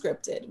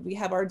 non-scripted. We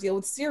have our deal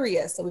with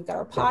Sirius. So we've got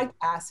our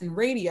podcast and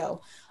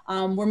radio.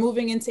 We're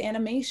moving into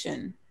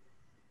animation.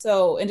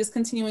 So, and just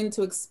continuing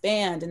to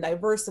expand and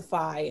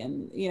diversify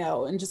and, you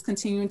know, and just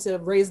continuing to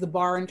raise the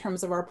bar in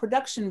terms of our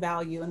production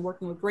value and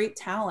working with great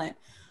talent.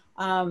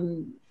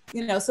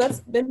 You know, so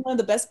that's been one of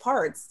the best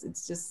parts.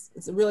 It's just,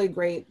 it's a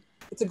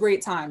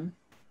great time.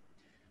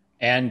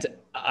 And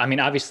I mean,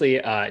 obviously,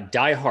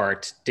 Die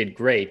Hart did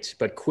great,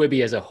 but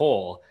Quibi as a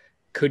whole,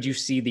 could you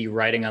see the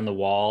writing on the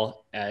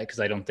wall?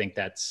 Because I don't think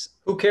that's...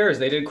 Who cares?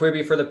 They did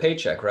Quibi for the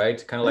paycheck,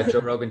 right? Kind of like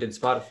Joe Rogan did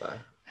Spotify.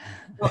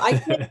 Well, I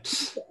can't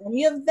speak to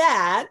any of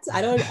that.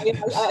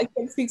 I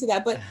can't speak to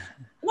that, but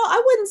no,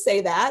 I wouldn't say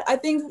that. I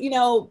think, you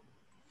know,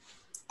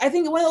 I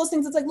think one of those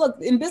things, it's like, look,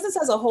 in business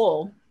as a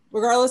whole,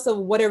 regardless of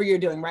whatever you're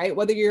doing, right?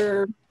 Whether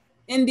you're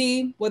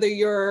indie, whether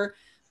you're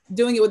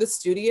doing it with a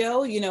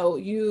studio, you know,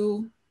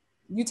 you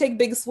take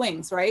big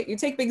swings, right? You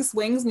take big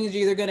swings means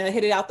you're either going to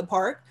hit it out the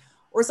park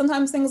or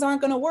sometimes things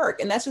aren't going to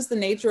work. And that's just the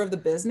nature of the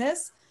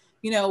business.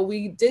 You know,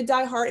 we did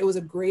Die Hard. It was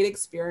a great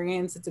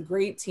experience. It's a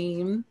great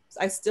team.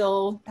 I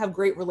still have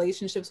great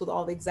relationships with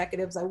all the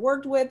executives I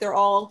worked with. They're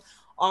all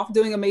off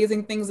doing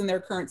amazing things in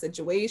their current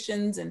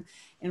situations. And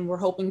we're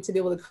hoping to be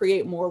able to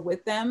create more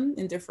with them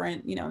in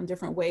different, you know, in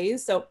different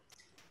ways. So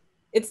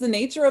it's the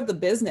nature of the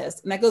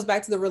business. And that goes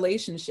back to the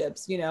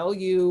relationships. You know,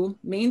 you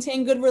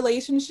maintain good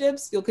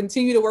relationships, you'll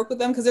continue to work with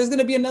them because there's going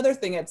to be another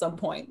thing at some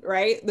point,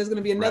 right? There's going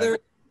to be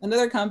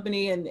another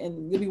company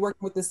and you'll be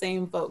working with the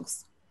same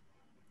folks.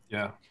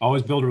 Yeah,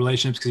 always build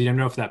relationships because you never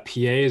know if that PA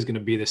is going to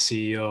be the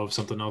CEO of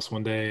something else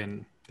one day,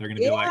 and they're going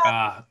to be like,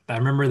 I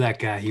remember that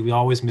guy. He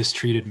always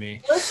mistreated me.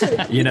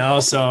 Listen, you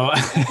know, so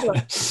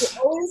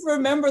always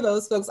remember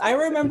those folks. I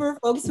remember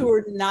folks who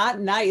were not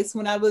nice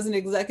when I was an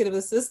executive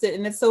assistant,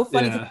 and it's so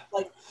funny. Yeah.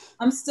 Like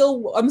I'm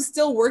still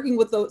working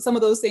with some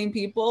of those same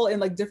people in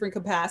like different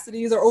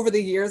capacities, or over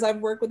the years I've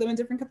worked with them in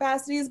different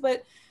capacities.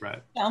 But you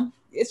know,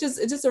 it's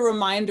just a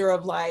reminder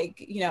of like,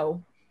 you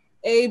know,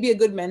 be a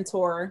good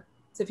mentor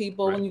to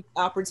people when you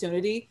get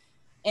opportunity.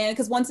 And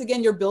because once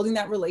again, you're building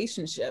that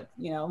relationship,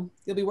 you know,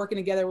 you'll be working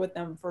together with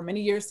them for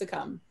many years to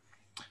come.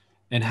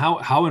 And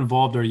how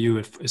involved are you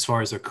as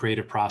far as the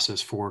creative process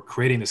for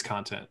creating this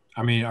content?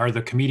 I mean, are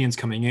the comedians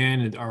coming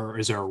in, or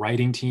is there a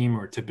writing team,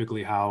 or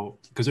typically how,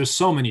 because there's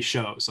so many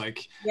shows,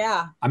 like,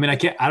 I mean, I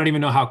don't even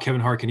know how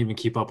Kevin Hart can even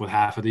keep up with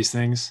half of these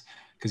things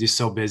because he's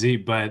so busy,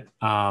 but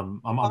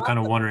I'm kind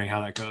of wondering how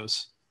that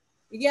goes.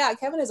 Yeah,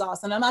 Kevin is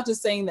awesome. I'm not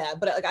just saying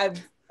that, but like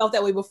I've felt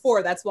that way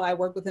before. That's why I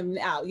work with him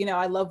now. You know,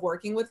 I love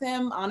working with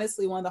him.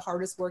 Honestly, one of the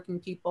hardest working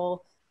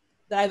people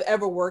that I've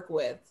ever worked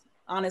with.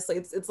 Honestly,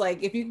 it's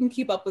like, if you can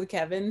keep up with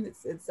Kevin,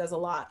 it says a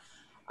lot.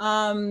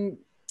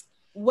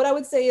 What I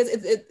would say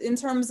is in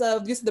terms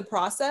of just the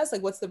process,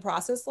 like what's the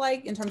process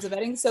like in terms of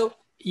editing? So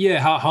yeah,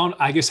 how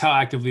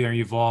actively are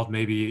you involved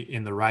maybe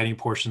in the writing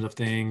portions of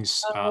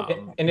things?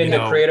 And in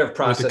the creative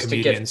process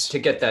to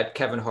get that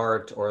Kevin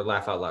Hart or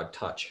Laugh Out Loud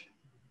touch.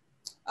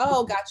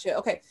 Oh, gotcha.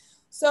 Okay.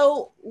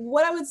 So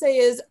what I would say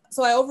is,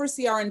 so I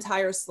oversee our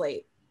entire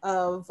slate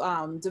of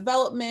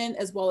development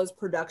as well as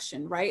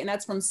production, right? And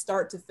that's from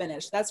start to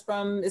finish. That's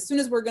from as soon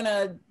as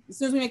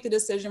we make the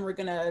decision, we're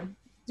gonna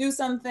do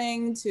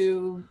something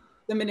to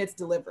the minute it's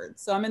delivered.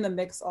 So I'm in the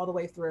mix all the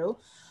way through.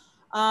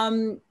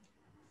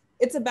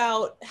 It's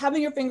about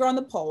having your finger on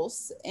the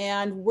pulse,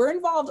 and we're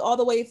involved all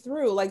the way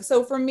through. Like,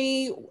 so for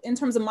me, in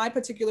terms of my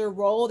particular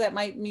role, that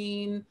might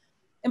mean,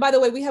 and by the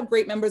way, we have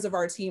great members of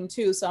our team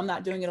too. So I'm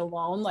not doing it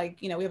alone.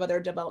 Like, you know, we have other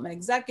development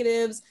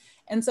executives.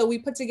 And so we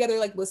put together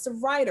like lists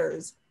of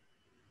writers.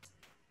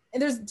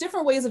 And there's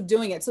different ways of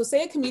doing it. So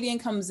say a comedian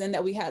comes in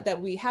that we have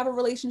a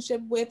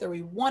relationship with, or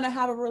we want to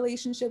have a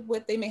relationship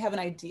with, they may have an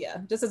idea.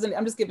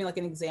 I'm just giving like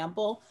an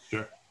example.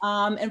 Sure.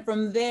 And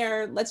from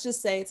there, let's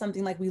just say it's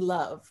something like we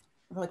love.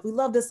 We're like, we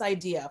love this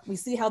idea. We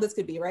see how this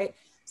could be, right?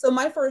 So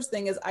my first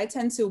thing is I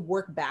tend to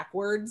work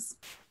backwards.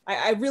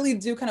 I really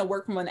do kind of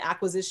work from an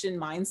acquisition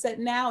mindset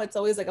now. It's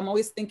always like, I'm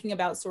always thinking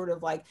about sort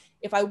of like,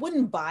 if I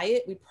wouldn't buy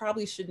it, we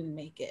probably shouldn't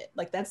make it.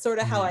 Like, that's sort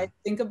of how I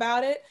think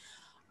about it.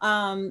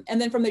 And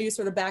then from there, you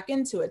sort of back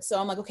into it. So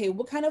I'm like, okay,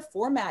 what kind of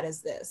format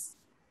is this?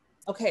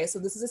 Okay, so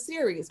this is a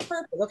series,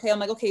 perfect. Okay, I'm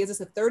like, okay, is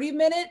this a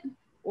 30-minute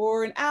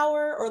or an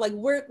hour, or like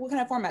what kind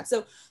of format?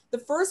 So the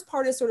first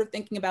part is sort of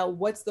thinking about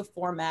what's the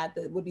format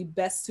that would be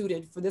best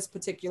suited for this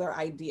particular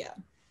idea,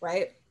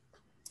 right?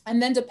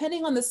 And then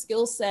depending on the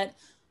skill set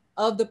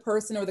of the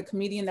person or the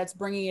comedian that's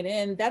bringing it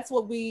in, that's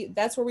where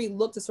we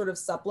look to sort of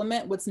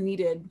supplement what's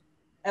needed,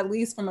 at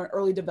least from an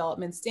early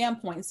development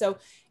standpoint. So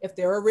if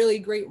they're a really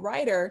great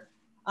writer,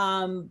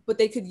 but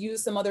they could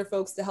use some other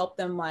folks to help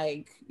them,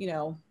 like, you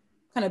know,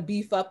 kind of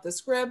beef up the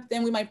script,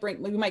 then we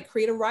might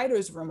create a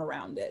writer's room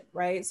around it,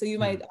 right? So you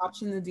might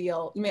option the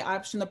deal, you may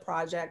option the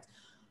project,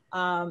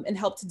 and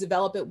help to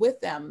develop it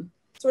with them,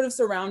 sort of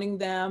surrounding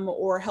them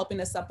or helping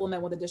to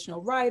supplement with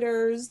additional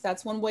writers.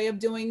 That's one way of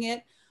doing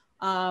it.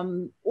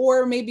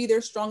 Or maybe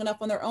they're strong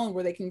enough on their own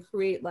where they can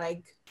create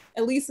like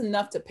at least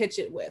enough to pitch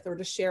it with or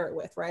to share it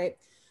with, right?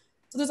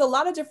 So there's a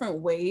lot of different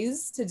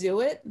ways to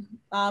do it.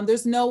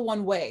 There's no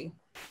one way.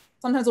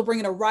 Sometimes we'll bring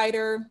in a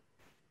writer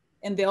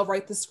and they'll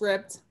write the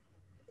script,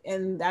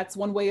 and that's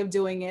one way of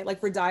doing it.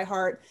 Like for Die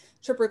Hart,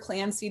 Tripper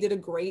Clancy did a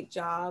great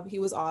job. He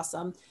was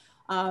awesome.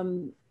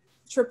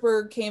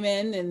 Tripper came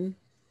in and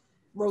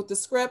wrote the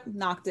script,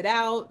 knocked it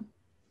out,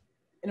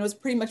 and it was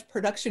pretty much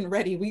production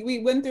ready.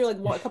 We went through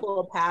like a couple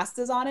of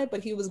passes on it,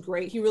 but he was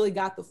great. He really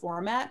got the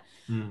format.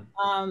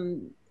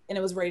 And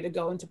it was ready to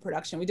go into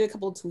production. We did a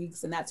couple of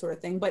tweaks and that sort of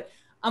thing, but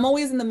I'm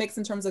always in the mix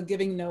in terms of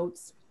giving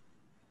notes.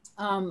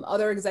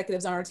 Other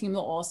executives on our team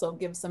will also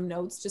give some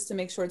notes just to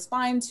make sure it's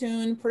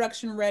fine-tuned,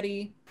 production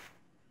ready,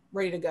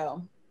 ready to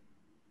go.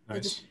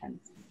 Nice.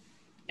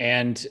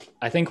 And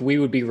I think we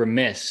would be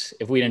remiss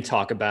if we didn't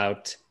talk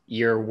about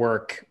your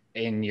work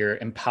in your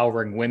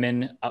empowering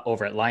women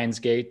over at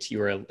Lionsgate.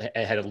 You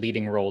had a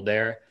leading role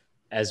there,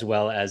 as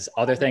well as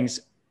other things.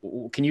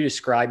 Can you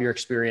describe your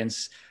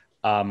experience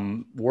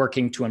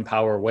working to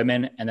empower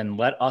women, and then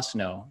let us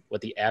know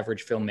what the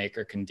average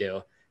filmmaker can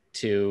do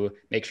to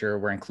make sure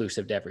we're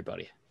inclusive to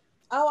everybody?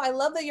 Oh, I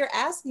love that you're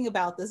asking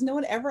about this. No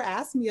one ever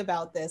asked me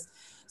about this.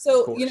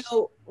 So, you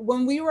know,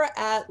 when we were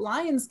at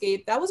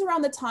Lionsgate, that was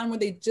around the time when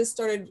they just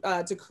started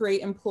to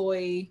create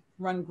employee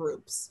run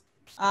groups.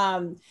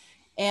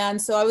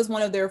 And so I was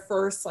one of their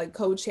first like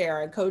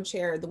co-chair. I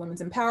co-chaired the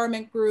women's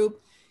empowerment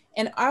group.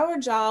 And our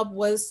job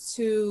was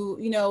to,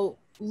 you know,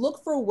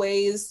 look for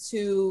ways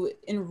to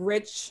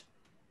enrich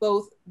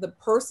both the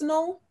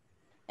personal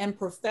and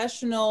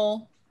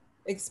professional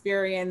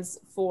experience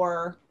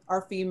for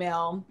our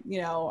female, you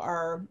know,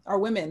 our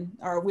women,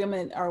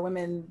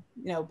 you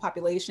know,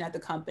 population at the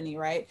company,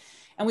 right?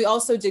 And we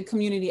also did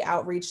community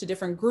outreach to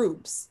different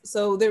groups.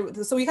 So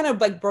we kind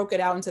of like broke it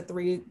out into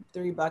three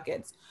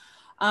buckets.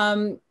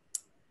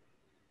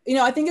 You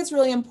know, I think it's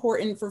really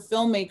important for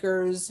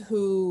filmmakers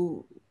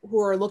who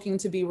are looking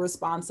to be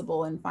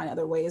responsible and find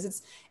other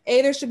ways.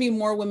 There should be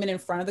more women in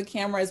front of the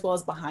camera as well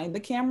as behind the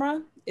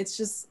camera.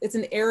 It's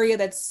an area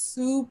that's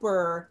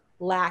super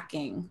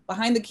lacking.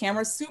 Behind the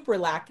camera, super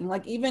lacking.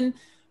 Like even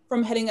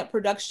from heading up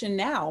production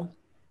now,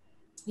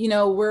 you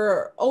know,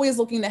 we're always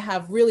looking to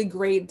have really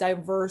great,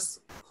 diverse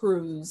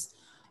crews.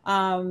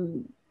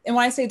 And when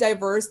I say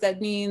diverse,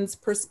 that means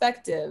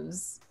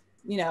perspectives,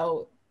 you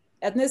know,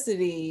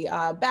 ethnicity,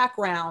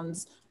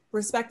 backgrounds,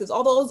 perspectives,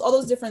 all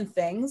those different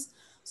things.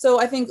 So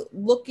I think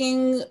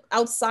looking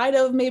outside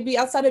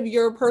of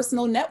your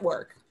personal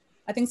network.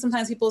 I think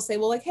sometimes people say,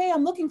 well, like, hey,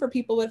 I'm looking for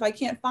people, but if I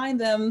can't find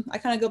them, I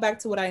kind of go back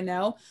to what I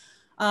know.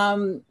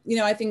 You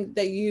know, I think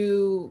that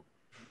you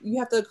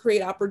have to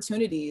create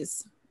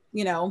opportunities,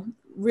 you know,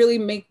 really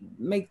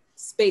make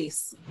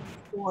space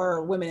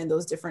for women in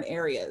those different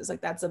areas. Like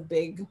that's a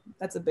big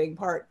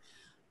part.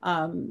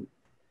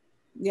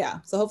 Yeah.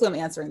 So hopefully I'm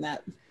answering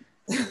that.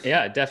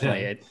 Yeah,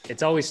 definitely. Yeah.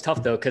 It's always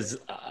tough though, because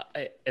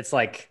it's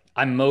like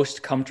I'm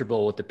most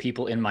comfortable with the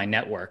people in my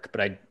network, but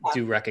I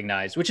do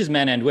recognize, which is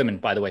men and women,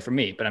 by the way, for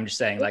me. But I'm just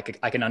saying, like,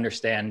 I can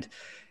understand,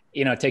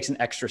 you know, it takes an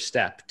extra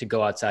step to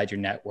go outside your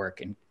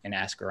network and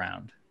ask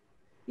around.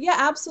 Yeah,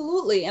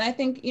 absolutely. And I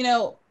think, you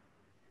know,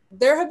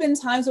 there have been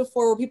times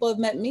before where people have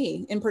met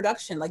me in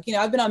production. Like, you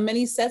know, I've been on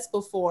many sets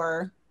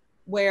before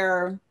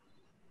where,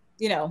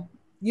 you know,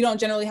 you don't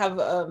generally have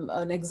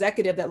an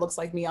executive that looks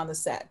like me on the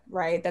set,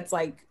 right? That's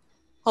like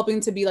helping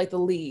to be like the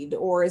lead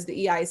or is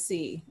the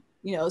EIC,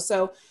 you know?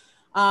 So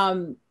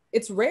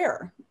it's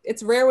rare.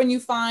 It's rare when you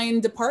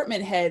find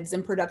department heads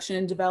in production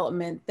and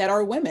development that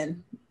are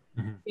women,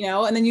 you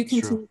know, and then you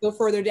continue to go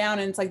further down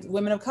and it's like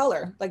women of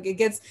color. Like it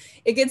gets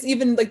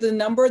even like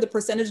the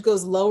percentage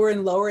goes lower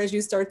and lower as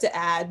you start to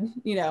add,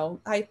 you know,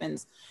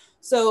 hyphens.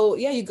 So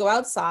yeah, you go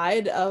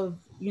outside of,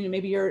 you know,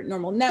 maybe your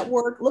normal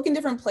network, look in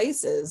different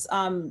places,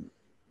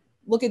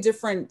 look at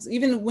different,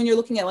 even when you're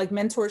looking at like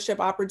mentorship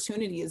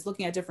opportunities,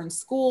 looking at different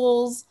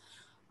schools,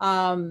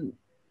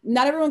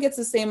 not everyone gets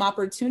the same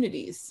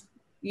opportunities.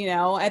 You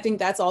know, I think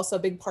that's also a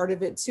big part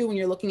of it too, when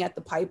you're looking at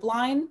the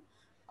pipeline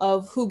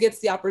of who gets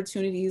the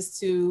opportunities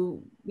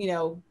to, you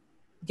know,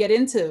 get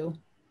into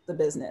the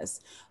business.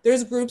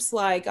 There's groups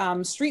like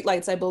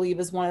Streetlights, I believe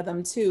is one of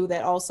them too,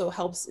 that also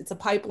helps. It's a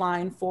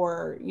pipeline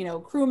for, you know,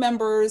 crew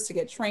members to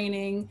get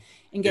training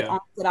and get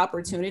on-set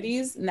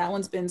opportunities. And that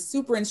one's been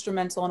super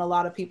instrumental in a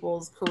lot of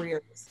people's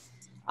careers.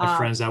 I have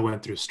friends that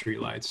went through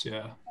Streetlights,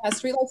 yeah.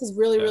 Streetlights is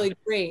really, really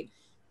great.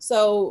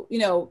 So, you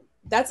know,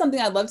 that's something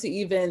I'd love to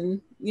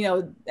even, you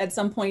know, at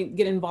some point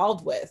get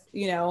involved with,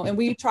 you know, and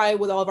we try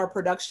with all of our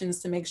productions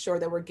to make sure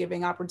that we're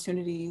giving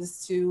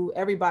opportunities to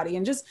everybody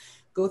and just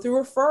go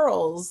through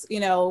referrals, you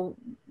know,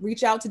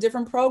 reach out to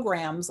different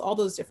programs, all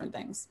those different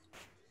things.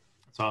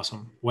 That's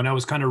awesome. When I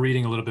was kind of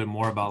reading a little bit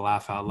more about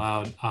Laugh Out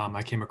Loud,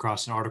 I came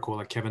across an article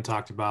that Kevin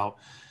talked about,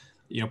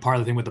 you know, part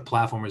of the thing with the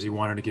platform is he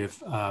wanted to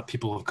give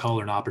people of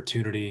color an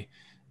opportunity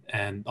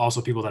and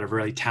also people that are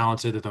very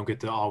talented that don't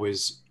get to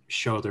always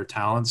show their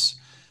talents.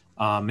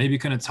 Maybe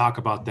kind of talk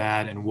about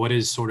that and what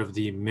is sort of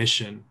the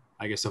mission,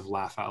 I guess, of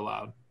Laugh Out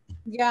Loud.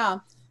 Yeah.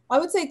 I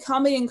would say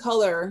comedy and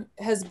color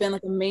has been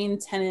like a main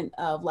tenet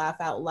of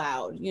Laugh Out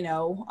Loud.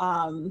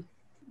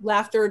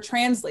 Laughter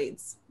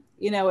translates.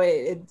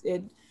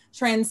 It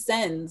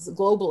transcends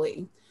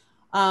globally.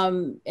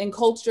 And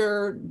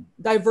culture,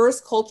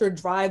 diverse culture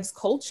drives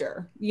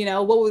culture.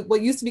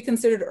 What used to be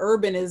considered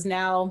urban is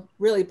now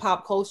really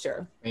pop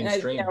culture.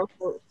 Mainstream.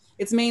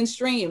 It's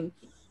mainstream.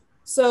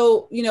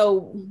 So,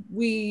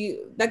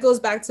 that goes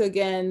back to,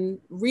 again,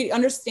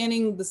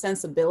 understanding the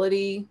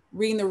sensibility,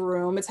 reading the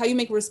room. It's how you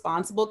make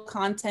responsible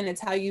content. It's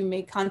how you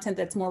make content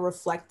that's more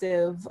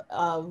reflective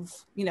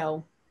of,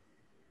 a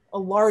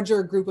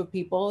larger group of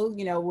people,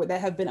 that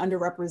have been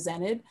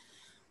underrepresented.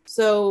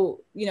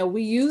 So,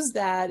 we use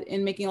that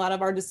in making a lot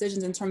of our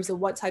decisions in terms of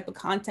what type of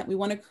content we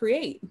want to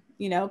create,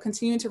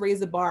 continuing to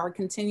raise the bar,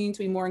 continuing to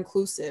be more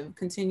inclusive,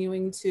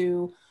 continuing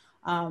to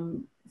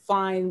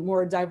find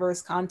more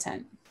diverse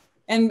content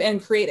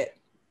and create it.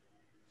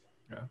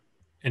 Yeah.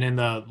 And in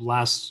the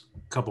last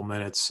couple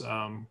minutes, we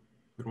don't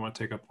want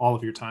to take up all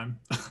of your time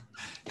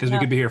because we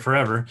could be here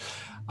forever.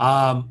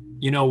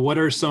 What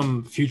are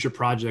some future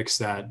projects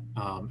that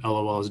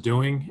LOL is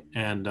doing?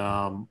 And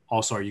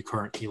also, are you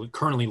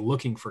currently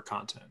looking for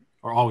content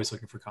or always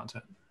looking for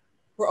content?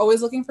 We're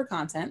always looking for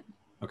content.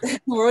 Okay.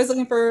 We're always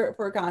looking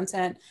for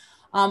content.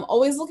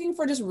 Always looking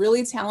for just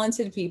really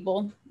talented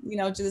people,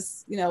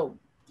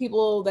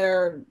 people that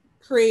are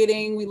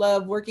creating. We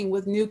love working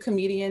with new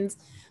comedians.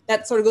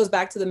 That sort of goes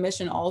back to the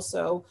mission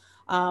also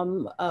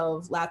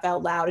of Laugh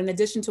Out Loud. In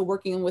addition to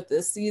working with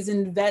the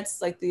seasoned vets,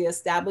 like the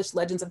established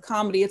legends of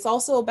comedy, it's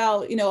also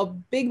about, a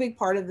big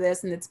part of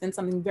this, and it's been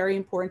something very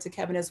important to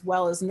Kevin as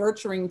well, is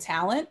nurturing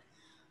talent,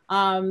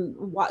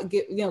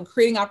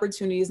 creating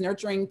opportunities,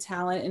 nurturing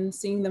talent and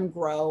seeing them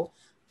grow,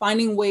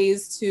 finding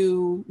ways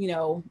to,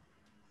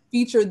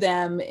 feature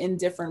them in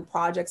different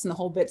projects and the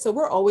whole bit. So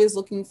we're always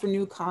looking for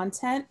new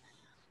content.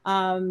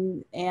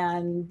 And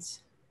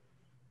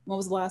what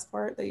was the last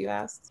part that you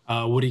asked?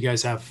 What do you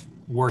guys have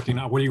working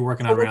on? What are you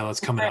working on right now that's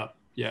coming up?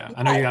 Yeah.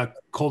 I know you got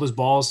Cold as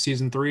Balls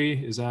season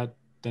 3. Is that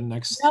the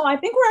next? No, I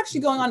think we're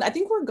actually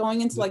we're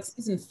going into like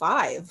season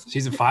 5.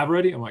 Season 5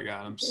 already? Oh my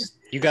God.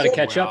 You got to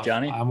catch up,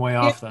 Johnny. I'm way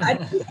off then. I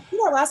think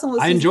our last one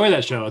was I enjoy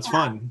that show. It's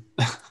fun.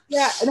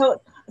 Yeah, no,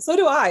 so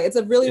do I. It's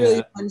a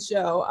really fun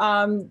show.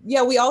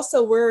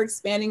 We're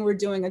expanding. We're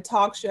doing a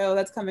talk show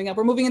that's coming up.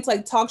 We're moving into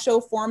like talk show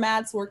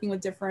formats, working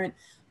with different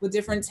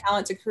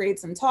talent to create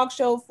some talk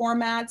show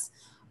formats.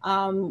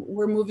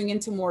 We're moving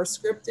into more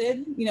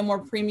scripted, more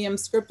premium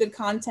scripted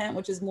content,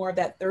 which is more of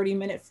that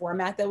 30-minute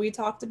format that we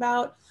talked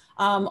about.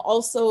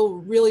 Also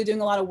really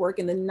doing a lot of work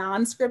in the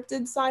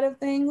non-scripted side of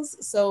things.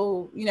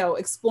 So,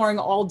 exploring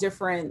all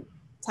different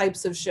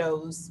types of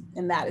shows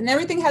in that. And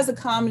everything has a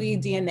comedy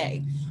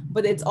DNA,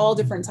 but it's all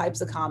different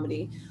types of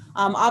comedy.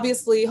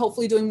 Obviously,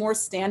 hopefully doing more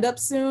stand-up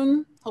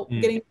soon. We're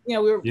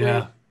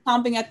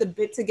chomping at the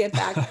bit to get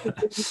back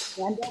to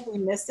stand-up. We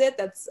miss it.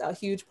 That's a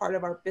huge part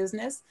of our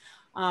business.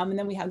 And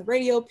then we have the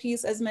radio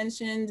piece, as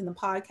mentioned, and the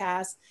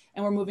podcast,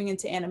 and we're moving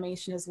into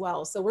animation as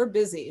well. So we're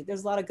busy.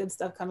 There's a lot of good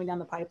stuff coming down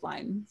the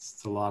pipeline.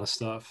 It's a lot of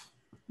stuff.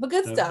 But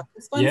good stuff.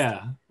 It's fun. Yeah,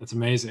 stuff. that's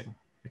amazing.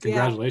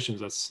 Congratulations.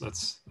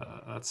 That's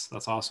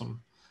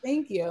awesome.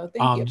 Thank you.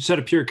 Thank you. Just out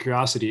of pure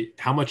curiosity,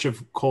 how much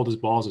of Cold as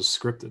Balls is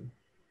scripted,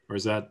 or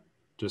is that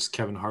just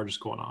Kevin Hart just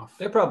going off?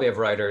 They probably have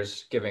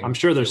writers giving. I'm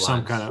sure there's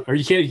some kind of, or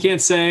you can't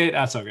say it.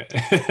 That's okay.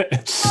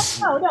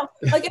 No.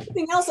 Like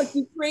anything else,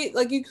 you create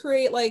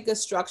like a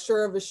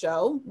structure of a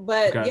show.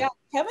 But yeah,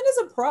 Kevin is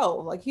a pro.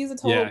 Like he's a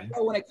total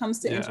pro when it comes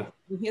to interviewing.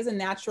 He has a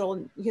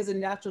natural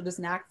just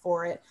knack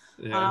for it.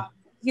 Yeah.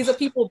 He's a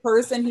people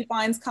person. He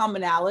finds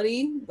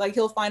commonality. Like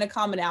he'll find a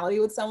commonality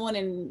with someone,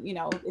 and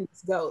it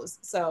just goes.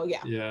 So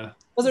yeah.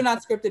 Those are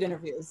not scripted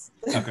interviews.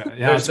 Okay,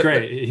 yeah, that's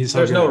great.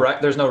 There's no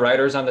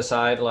writers on the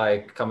side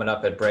like coming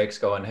up at breaks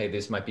going, "Hey,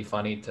 this might be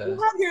funny to."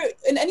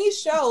 In any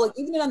show, like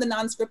even on the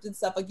non-scripted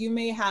stuff, like you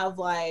may have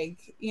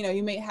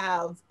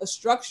a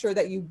structure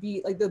that you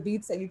beat, like the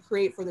beats that you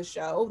create for the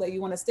show that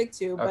you want to stick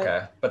to.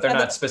 But they're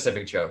not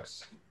specific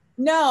jokes.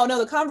 No,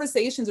 the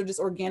conversations are just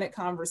organic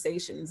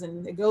conversations,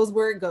 and it goes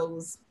where it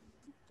goes.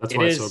 That's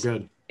why it's so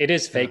good. It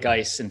is fake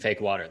ice and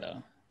fake water,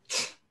 though.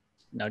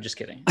 No, just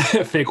kidding.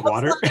 Fake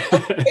water?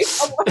 If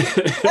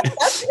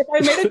I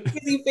made a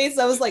crazy face,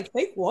 I was like,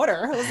 fake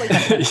water? I was like,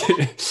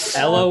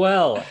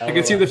 LOL. I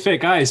can see the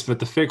fake ice, but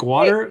the fake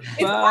water?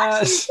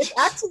 It's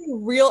actually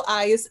real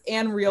ice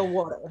and real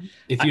water.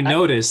 If you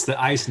notice,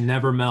 the ice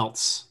never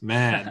melts.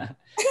 Man.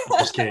 I'm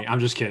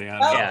just kidding.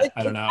 I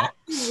don't know.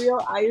 It's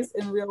real ice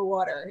and real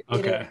water.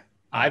 Okay.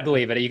 I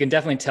believe it. You can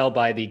definitely tell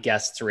by the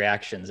guests'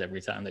 reactions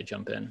every time they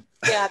jump in.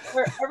 Yeah,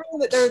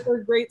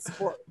 they're great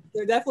sports.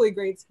 They're definitely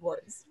great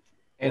sports.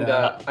 And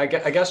I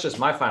guess just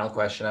my final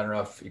question. I don't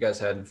know if you guys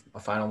had a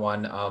final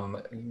one.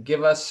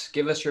 Give us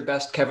your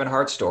best Kevin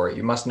Hart story.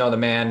 You must know the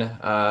man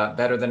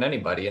better than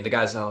anybody, and the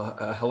guy's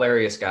a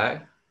hilarious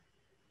guy.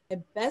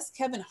 The best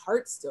Kevin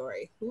Hart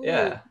story. Ooh.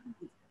 Yeah.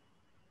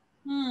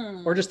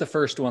 Or just the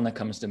first one that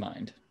comes to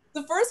mind.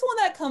 The first one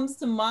that comes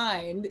to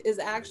mind is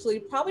actually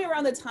probably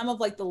around the time of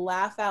like the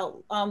Laugh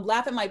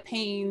at My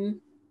Pain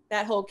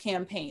that whole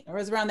campaign, or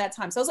it was around that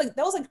time. So I was like,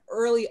 that was like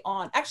early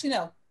on. Actually,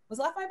 no, was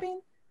Laugh My Pain?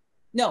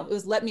 No, it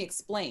was Let Me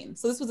Explain.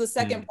 So this was the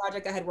second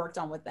project I had worked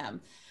on with them.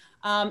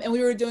 And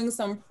we were doing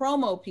some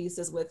promo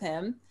pieces with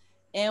him.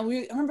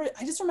 And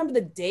I just remember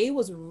the day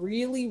was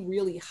really,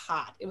 really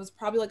hot. It was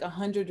probably like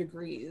 100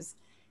 degrees.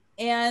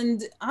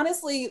 And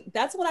honestly,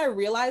 that's when I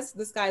realized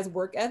this guy's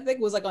work ethic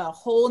was like on a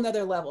whole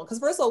nother level. Because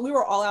first of all, we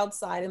were all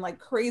outside in like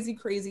crazy,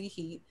 crazy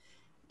heat.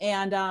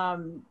 And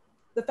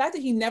the fact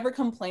that he never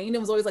complained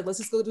and was always like, let's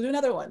just go do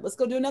another one. Let's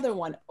go do another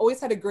one.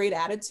 Always had a great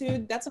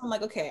attitude. That's when I'm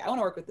like, okay, I want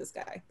to work with this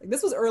guy. Like,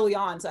 this was early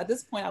on. So at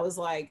this point I was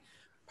like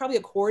probably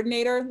a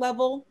coordinator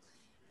level.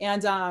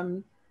 And,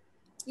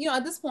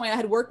 at this point I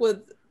had worked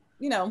with,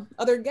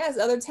 other guests,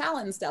 other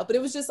talent and stuff, but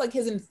it was just like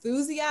his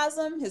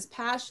enthusiasm, his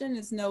passion.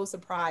 It's no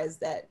surprise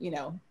that,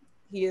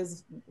 he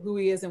is who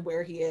he is and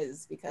where he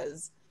is,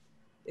 because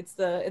it's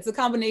a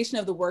combination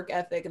of the work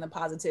ethic and the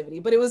positivity.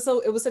 But it was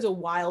such a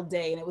wild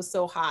day and it was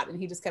so hot and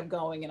he just kept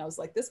going. And I was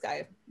like, this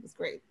guy is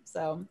great.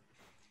 So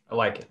I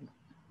like it.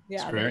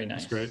 Yeah. Very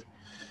nice. That's great.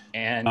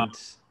 And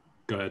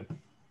Go ahead.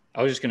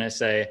 I was just going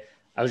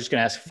to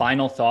ask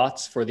final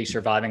thoughts for the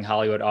Surviving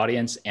Hollywood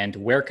audience, and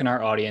where can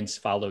our audience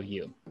follow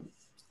you?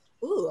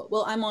 Ooh,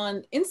 well, I'm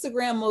on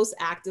Instagram most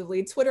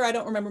actively. Twitter, I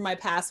don't remember my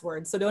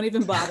password, so don't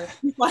even bother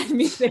to find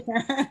me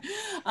there.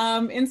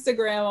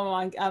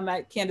 Instagram, I'm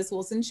at Candice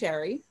Wilson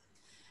Cherry.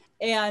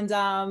 And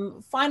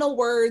final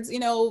words,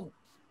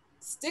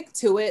 stick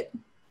to it.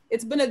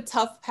 It's been a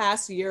tough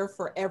past year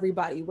for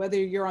everybody, whether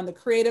you're on the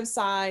creative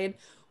side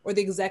or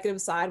the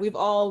executive side. We've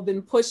all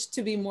been pushed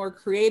to be more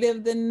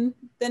creative than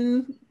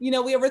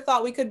we ever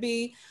thought we could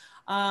be.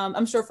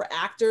 I'm sure for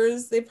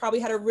actors, they've probably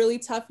had a really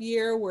tough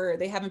year where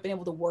they haven't been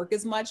able to work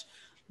as much,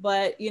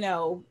 but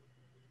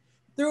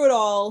through it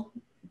all,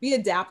 be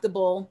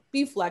adaptable,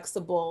 be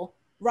flexible,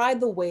 ride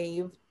the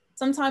wave.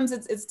 Sometimes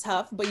it's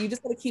tough, but you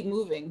just got to keep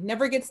moving.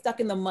 Never get stuck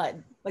in the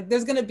mud. Like,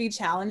 there's going to be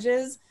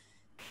challenges.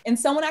 And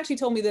someone actually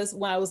told me this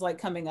when I was like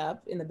coming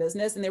up in the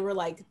business, and they were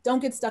like,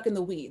 don't get stuck in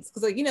the weeds.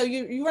 Cause like,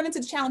 you run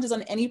into challenges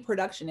on any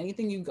production,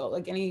 anything you go,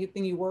 like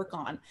anything you work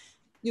on,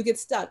 you get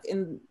stuck.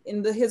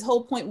 His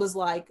whole point was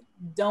like,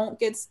 don't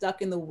get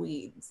stuck in the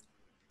weeds.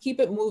 Keep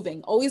it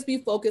moving. Always be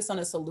focused on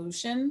a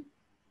solution,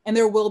 and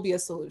there will be a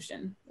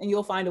solution, and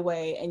you'll find a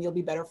way, and you'll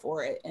be better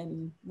for it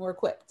and more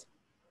equipped.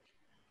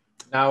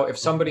 Now, if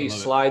somebody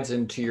slides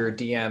into your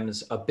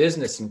DMs a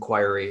business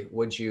inquiry,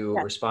 would you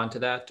respond to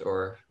that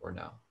or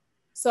no?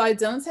 So I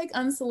don't take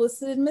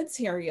unsolicited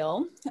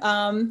material.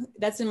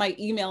 That's in my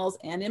emails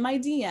and in my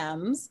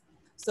DMs.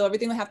 So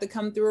everything will have to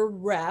come through a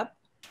rep.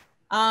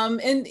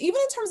 And even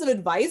in terms of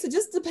advice, it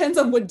just depends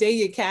on what day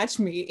you catch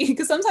me,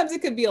 because sometimes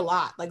it could be a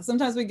lot. Like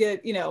sometimes we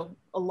get,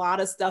 a lot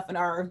of stuff in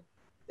our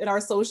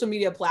social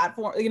media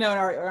platform, in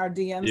our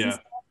DMs. Yeah. And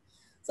stuff.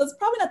 So it's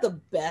probably not the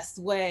best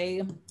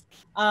way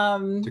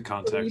to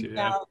contact you.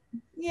 Yeah.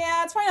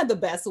 Yeah, it's probably not the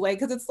best way,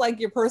 because it's like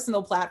your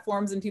personal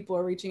platforms and people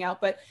are reaching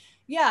out. But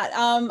yeah,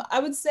 I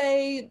would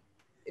say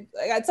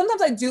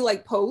sometimes I do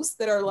like posts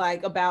that are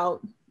like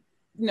about,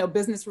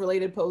 business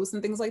related posts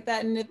and things like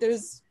that. And if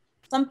there's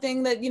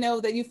something that,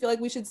 that you feel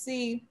like we should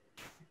see,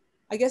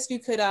 I guess you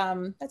could,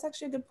 that's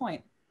actually a good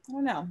point. I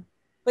don't know,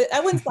 but I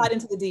wouldn't slide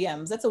into the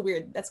DMs. That's kind of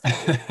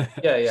weird.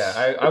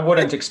 Yeah. I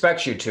wouldn't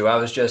expect you to. I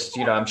was just,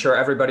 I'm sure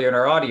everybody in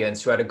our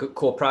audience who had a good,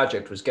 cool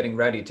project was getting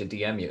ready to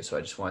DM you. So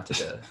I just wanted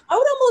to. I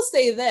would almost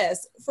say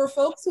this for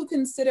folks who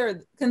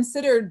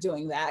consider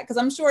doing that, because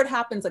I'm sure it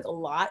happens like a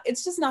lot.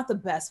 It's just not the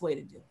best way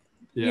to do it.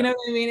 Yeah. You know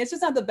what I mean? It's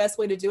just not the best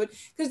way to do it.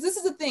 Because this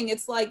is the thing.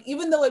 It's like,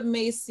 even though it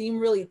may seem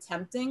really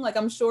tempting, like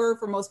I'm sure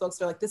for most folks,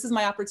 they're like, this is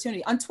my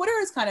opportunity. On Twitter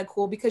is kind of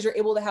cool because you're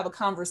able to have a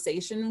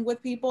conversation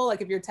with people. Like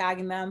if you're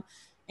tagging them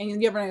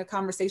and you're having a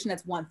conversation,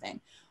 that's one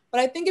thing.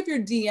 But I think if you're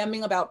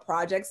DMing about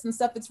projects and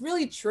stuff, it's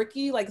really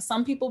tricky. Like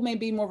some people may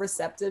be more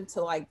receptive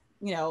to like,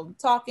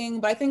 talking.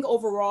 But I think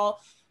overall,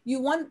 you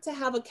want to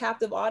have a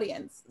captive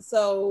audience.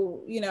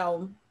 So,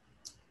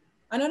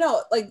 I don't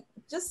know, like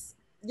just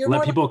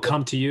let people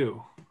come to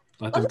you.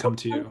 Let them come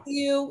to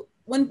you.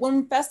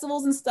 When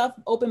festivals and stuff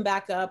open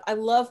back up, I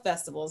love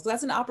festivals.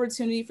 That's an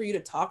opportunity for you to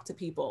talk to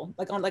people,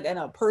 like on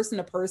a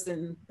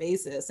person-to-person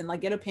basis, and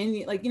like get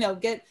opinion, like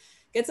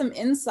get some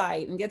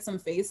insight and get some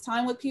face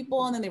time with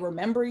people, and then they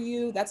remember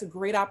you. That's a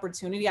great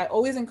opportunity. I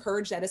always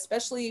encourage that,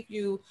 especially if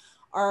you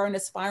are an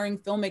aspiring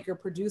filmmaker,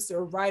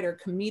 producer, writer,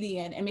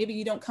 comedian, and maybe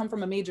you don't come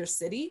from a major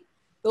city.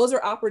 Those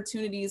are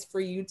opportunities for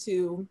you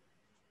to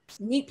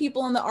meet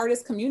people in the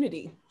artist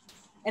community.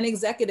 And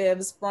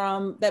executives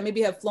that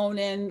maybe have flown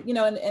in,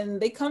 and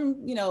they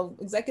come,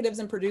 executives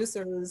and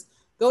producers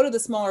go to the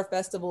smaller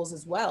festivals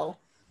as well.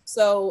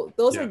 So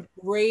those are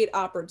great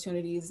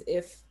opportunities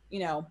if you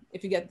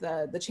get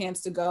the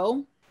chance to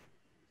go.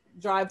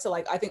 Drive to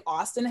I think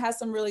Austin has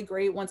some really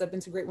great ones. I've been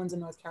to great ones in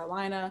North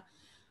Carolina.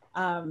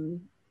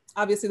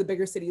 Obviously the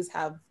bigger cities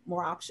have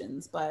more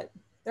options, but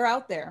they're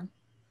out there.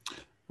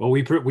 Well,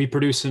 we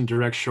produce and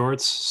direct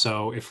shorts.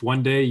 So if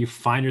one day you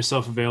find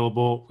yourself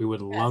available, we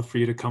would love for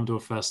you to come to a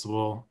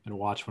festival and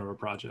watch one of our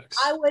projects.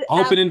 I would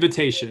open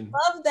invitation.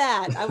 Love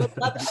that. I would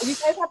love that. You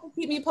guys have to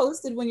keep me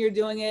posted when you're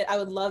doing it. I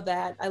would love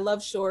that. I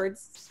love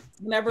shorts.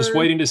 Just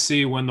waiting to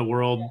see when the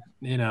world,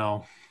 you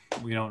know,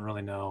 we don't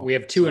really know. We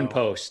have two in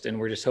post, and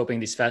we're just hoping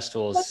these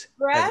festivals.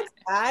 Congrats,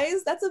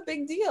 guys. That's a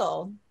big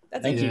deal.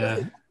 That's Thank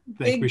you.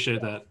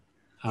 Appreciate that.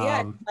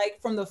 Yeah, like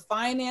from the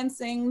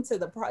financing to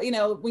the, you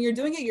know, when you're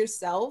doing it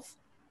yourself,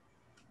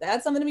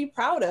 that's something to be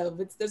proud of.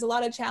 There's a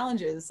lot of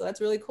challenges. So that's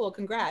really cool.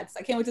 Congrats.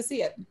 I can't wait to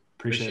see it.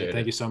 Appreciate it.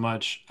 Thank you so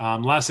much.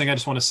 Last thing I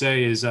just want to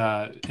say is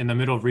in the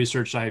middle of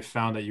research, I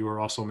found that you were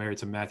also married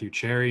to Matthew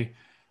Cherry.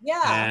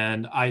 Yeah.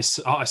 And I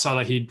saw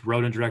that he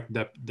wrote and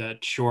directed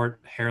that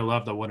short Hair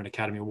Love that won an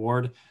Academy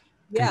Award.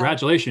 Yeah.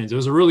 Congratulations. It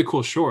was a really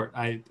cool short.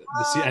 I'd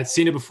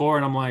seen it before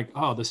and I'm like,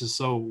 oh, this is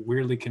so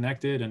weirdly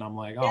connected. And I'm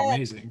like, oh,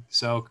 amazing.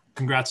 So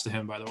congrats to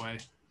him, by the way.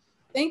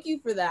 Thank you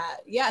for that.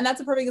 Yeah. And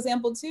that's a perfect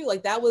example too.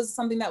 Like that was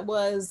something that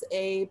was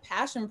a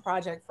passion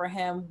project for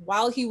him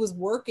while he was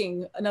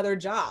working another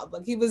job.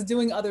 Like he was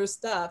doing other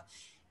stuff.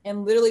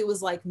 And literally it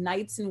was like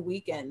nights and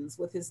weekends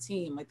with his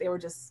team. Like they were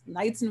just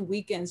nights and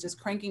weekends, just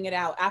cranking it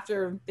out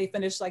after they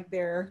finished like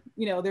their,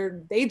 you know, their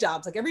day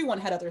jobs. Like everyone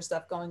had other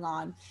stuff going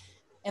on.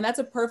 And that's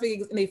a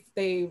perfect,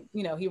 they,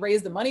 you know, he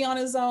raised the money on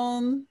his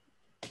own,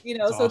 you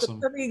know, so awesome. It's a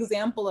perfect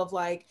example of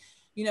like,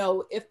 you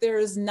know, if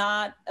there's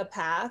not a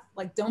path,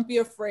 like, don't be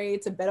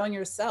afraid to bet on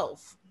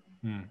yourself.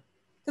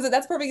 Because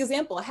that's a perfect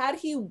example. Had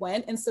he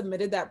went and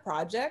submitted that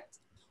project,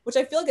 which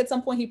I feel like at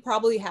some point he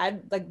probably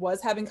had, like, was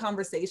having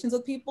conversations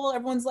with people.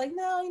 Everyone's like,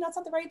 no, you know, it's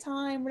not the right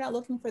time. We're not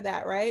looking for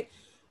that, right?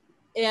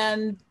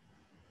 And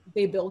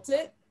they built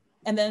it.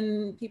 And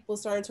then people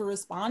started to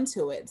respond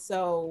to it.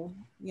 So,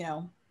 you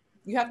know,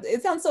 you have to,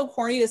 it sounds so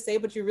corny to say,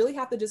 but you really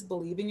have to just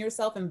believe in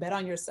yourself and bet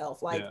on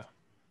yourself. Like,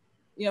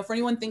 you know, for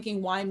anyone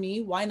thinking, why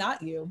me? Why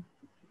not you?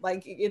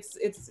 Like it's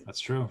that's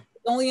true.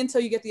 Only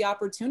until you get the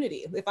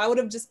opportunity. If I would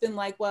have just been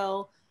like,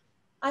 well,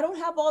 I don't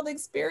have all the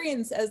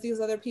experience as these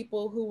other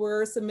people who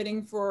were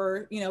submitting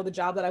for, you know, the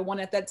job that I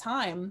wanted at that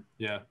time.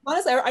 Yeah.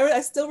 Honestly,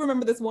 I still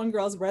remember this one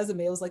girl's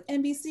resume. It was like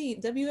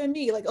NBC,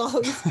 WME, like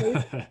all these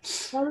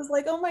things. I was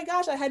like, oh my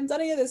gosh, I hadn't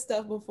done any of this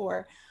stuff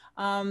before.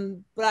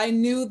 But I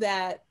knew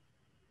that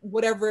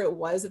whatever it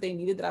was that they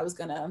needed, that I was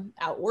gonna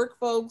outwork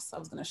folks. I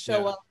was gonna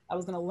show up. I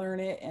was gonna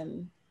learn it,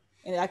 and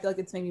I feel like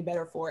it's made me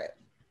better for it.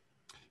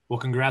 Well,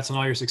 congrats on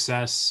all your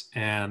success,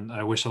 and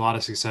I wish a lot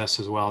of success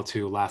as well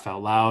to Laugh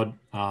Out Loud,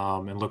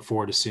 and look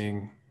forward to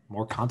seeing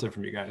more content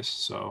from you guys.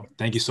 So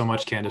thank you so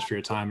much, Candice, for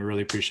your time. I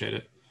really appreciate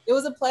it. It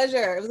was a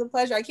pleasure. It was a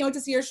pleasure. I can't wait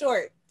to see your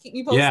short. Keep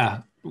me posted.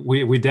 Yeah,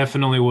 we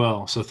definitely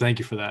will. So thank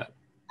you for that.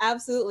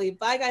 Absolutely.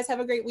 Bye, guys. Have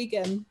a great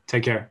weekend.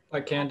 Take care.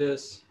 Bye,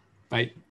 Candice. Bye.